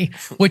near me,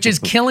 which is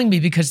killing me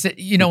because,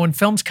 when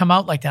films come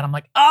out like that, I'm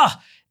like,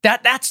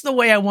 that's the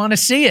way I want to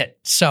see it.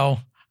 So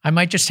I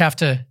might just have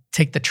to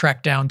take the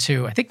trek down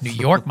to, I think New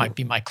York might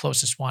be my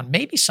closest one,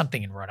 maybe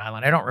something in Rhode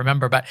Island. I don't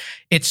remember, but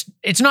it's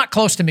not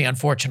close to me,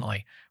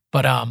 unfortunately.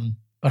 But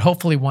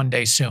hopefully one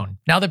day soon.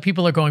 Now that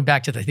people are going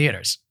back to the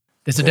theaters,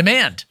 there's a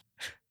demand.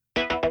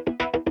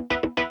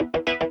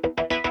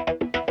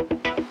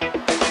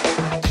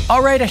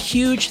 All right, a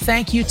huge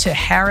thank you to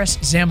Harris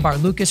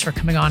Zambar-Lucas for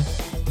coming on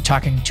and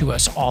talking to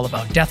us all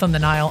about Death on the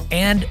Nile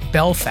and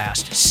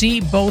Belfast.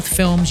 See both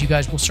films. You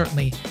guys will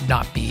certainly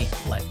not be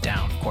let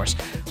down, of course.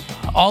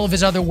 All of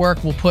his other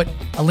work, we'll put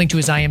a link to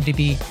his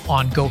IMDb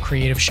on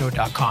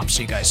gocreativeshow.com,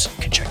 so you guys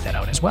can check that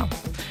out as well.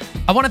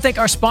 I want to thank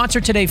our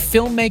sponsor today,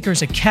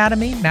 Filmmakers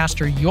Academy.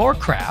 Master your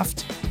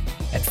craft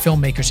at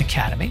Filmmakers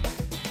Academy.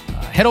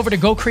 Head over to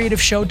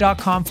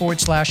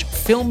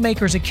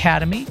gocreativeshow.com/Filmmakers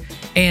Academy.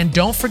 And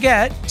don't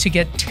forget to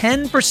get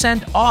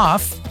 10%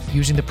 off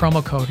using the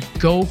promo code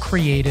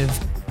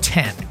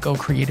GoCreative10.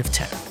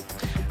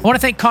 GoCreative10. I want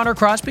to thank Connor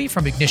Crosby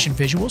from Ignition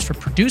Visuals for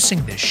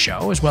producing this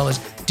show, as well as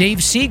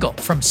Dave Siegel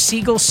from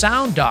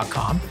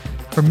SiegelSound.com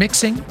for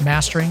mixing,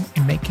 mastering,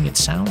 and making it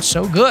sound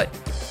so good.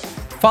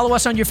 Follow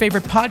us on your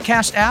favorite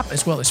podcast app,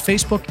 as well as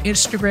Facebook,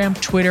 Instagram,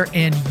 Twitter,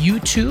 and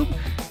YouTube.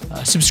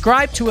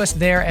 Subscribe to us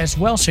there as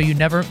well so you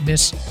never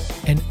miss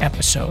an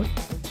episode.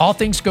 All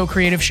things Go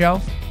Creative Show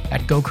at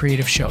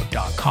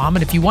gocreativeshow.com.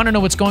 And if you want to know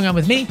what's going on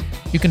with me,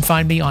 you can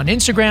find me on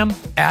Instagram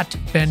at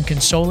Ben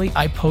Consoli.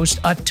 I post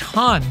a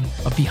ton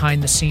of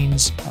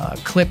behind-the-scenes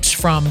clips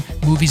from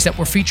movies that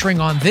we're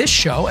featuring on this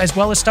show, as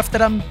well as stuff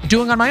that I'm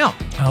doing on my own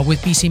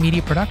with BC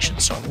Media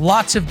Productions. So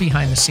lots of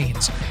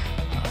behind-the-scenes,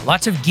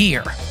 lots of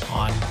gear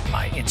on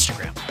my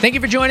Instagram. Thank you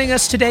for joining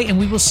us today, and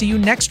we will see you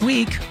next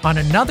week on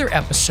another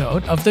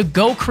episode of the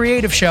Go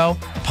Creative Show,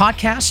 a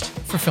podcast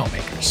for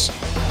filmmakers.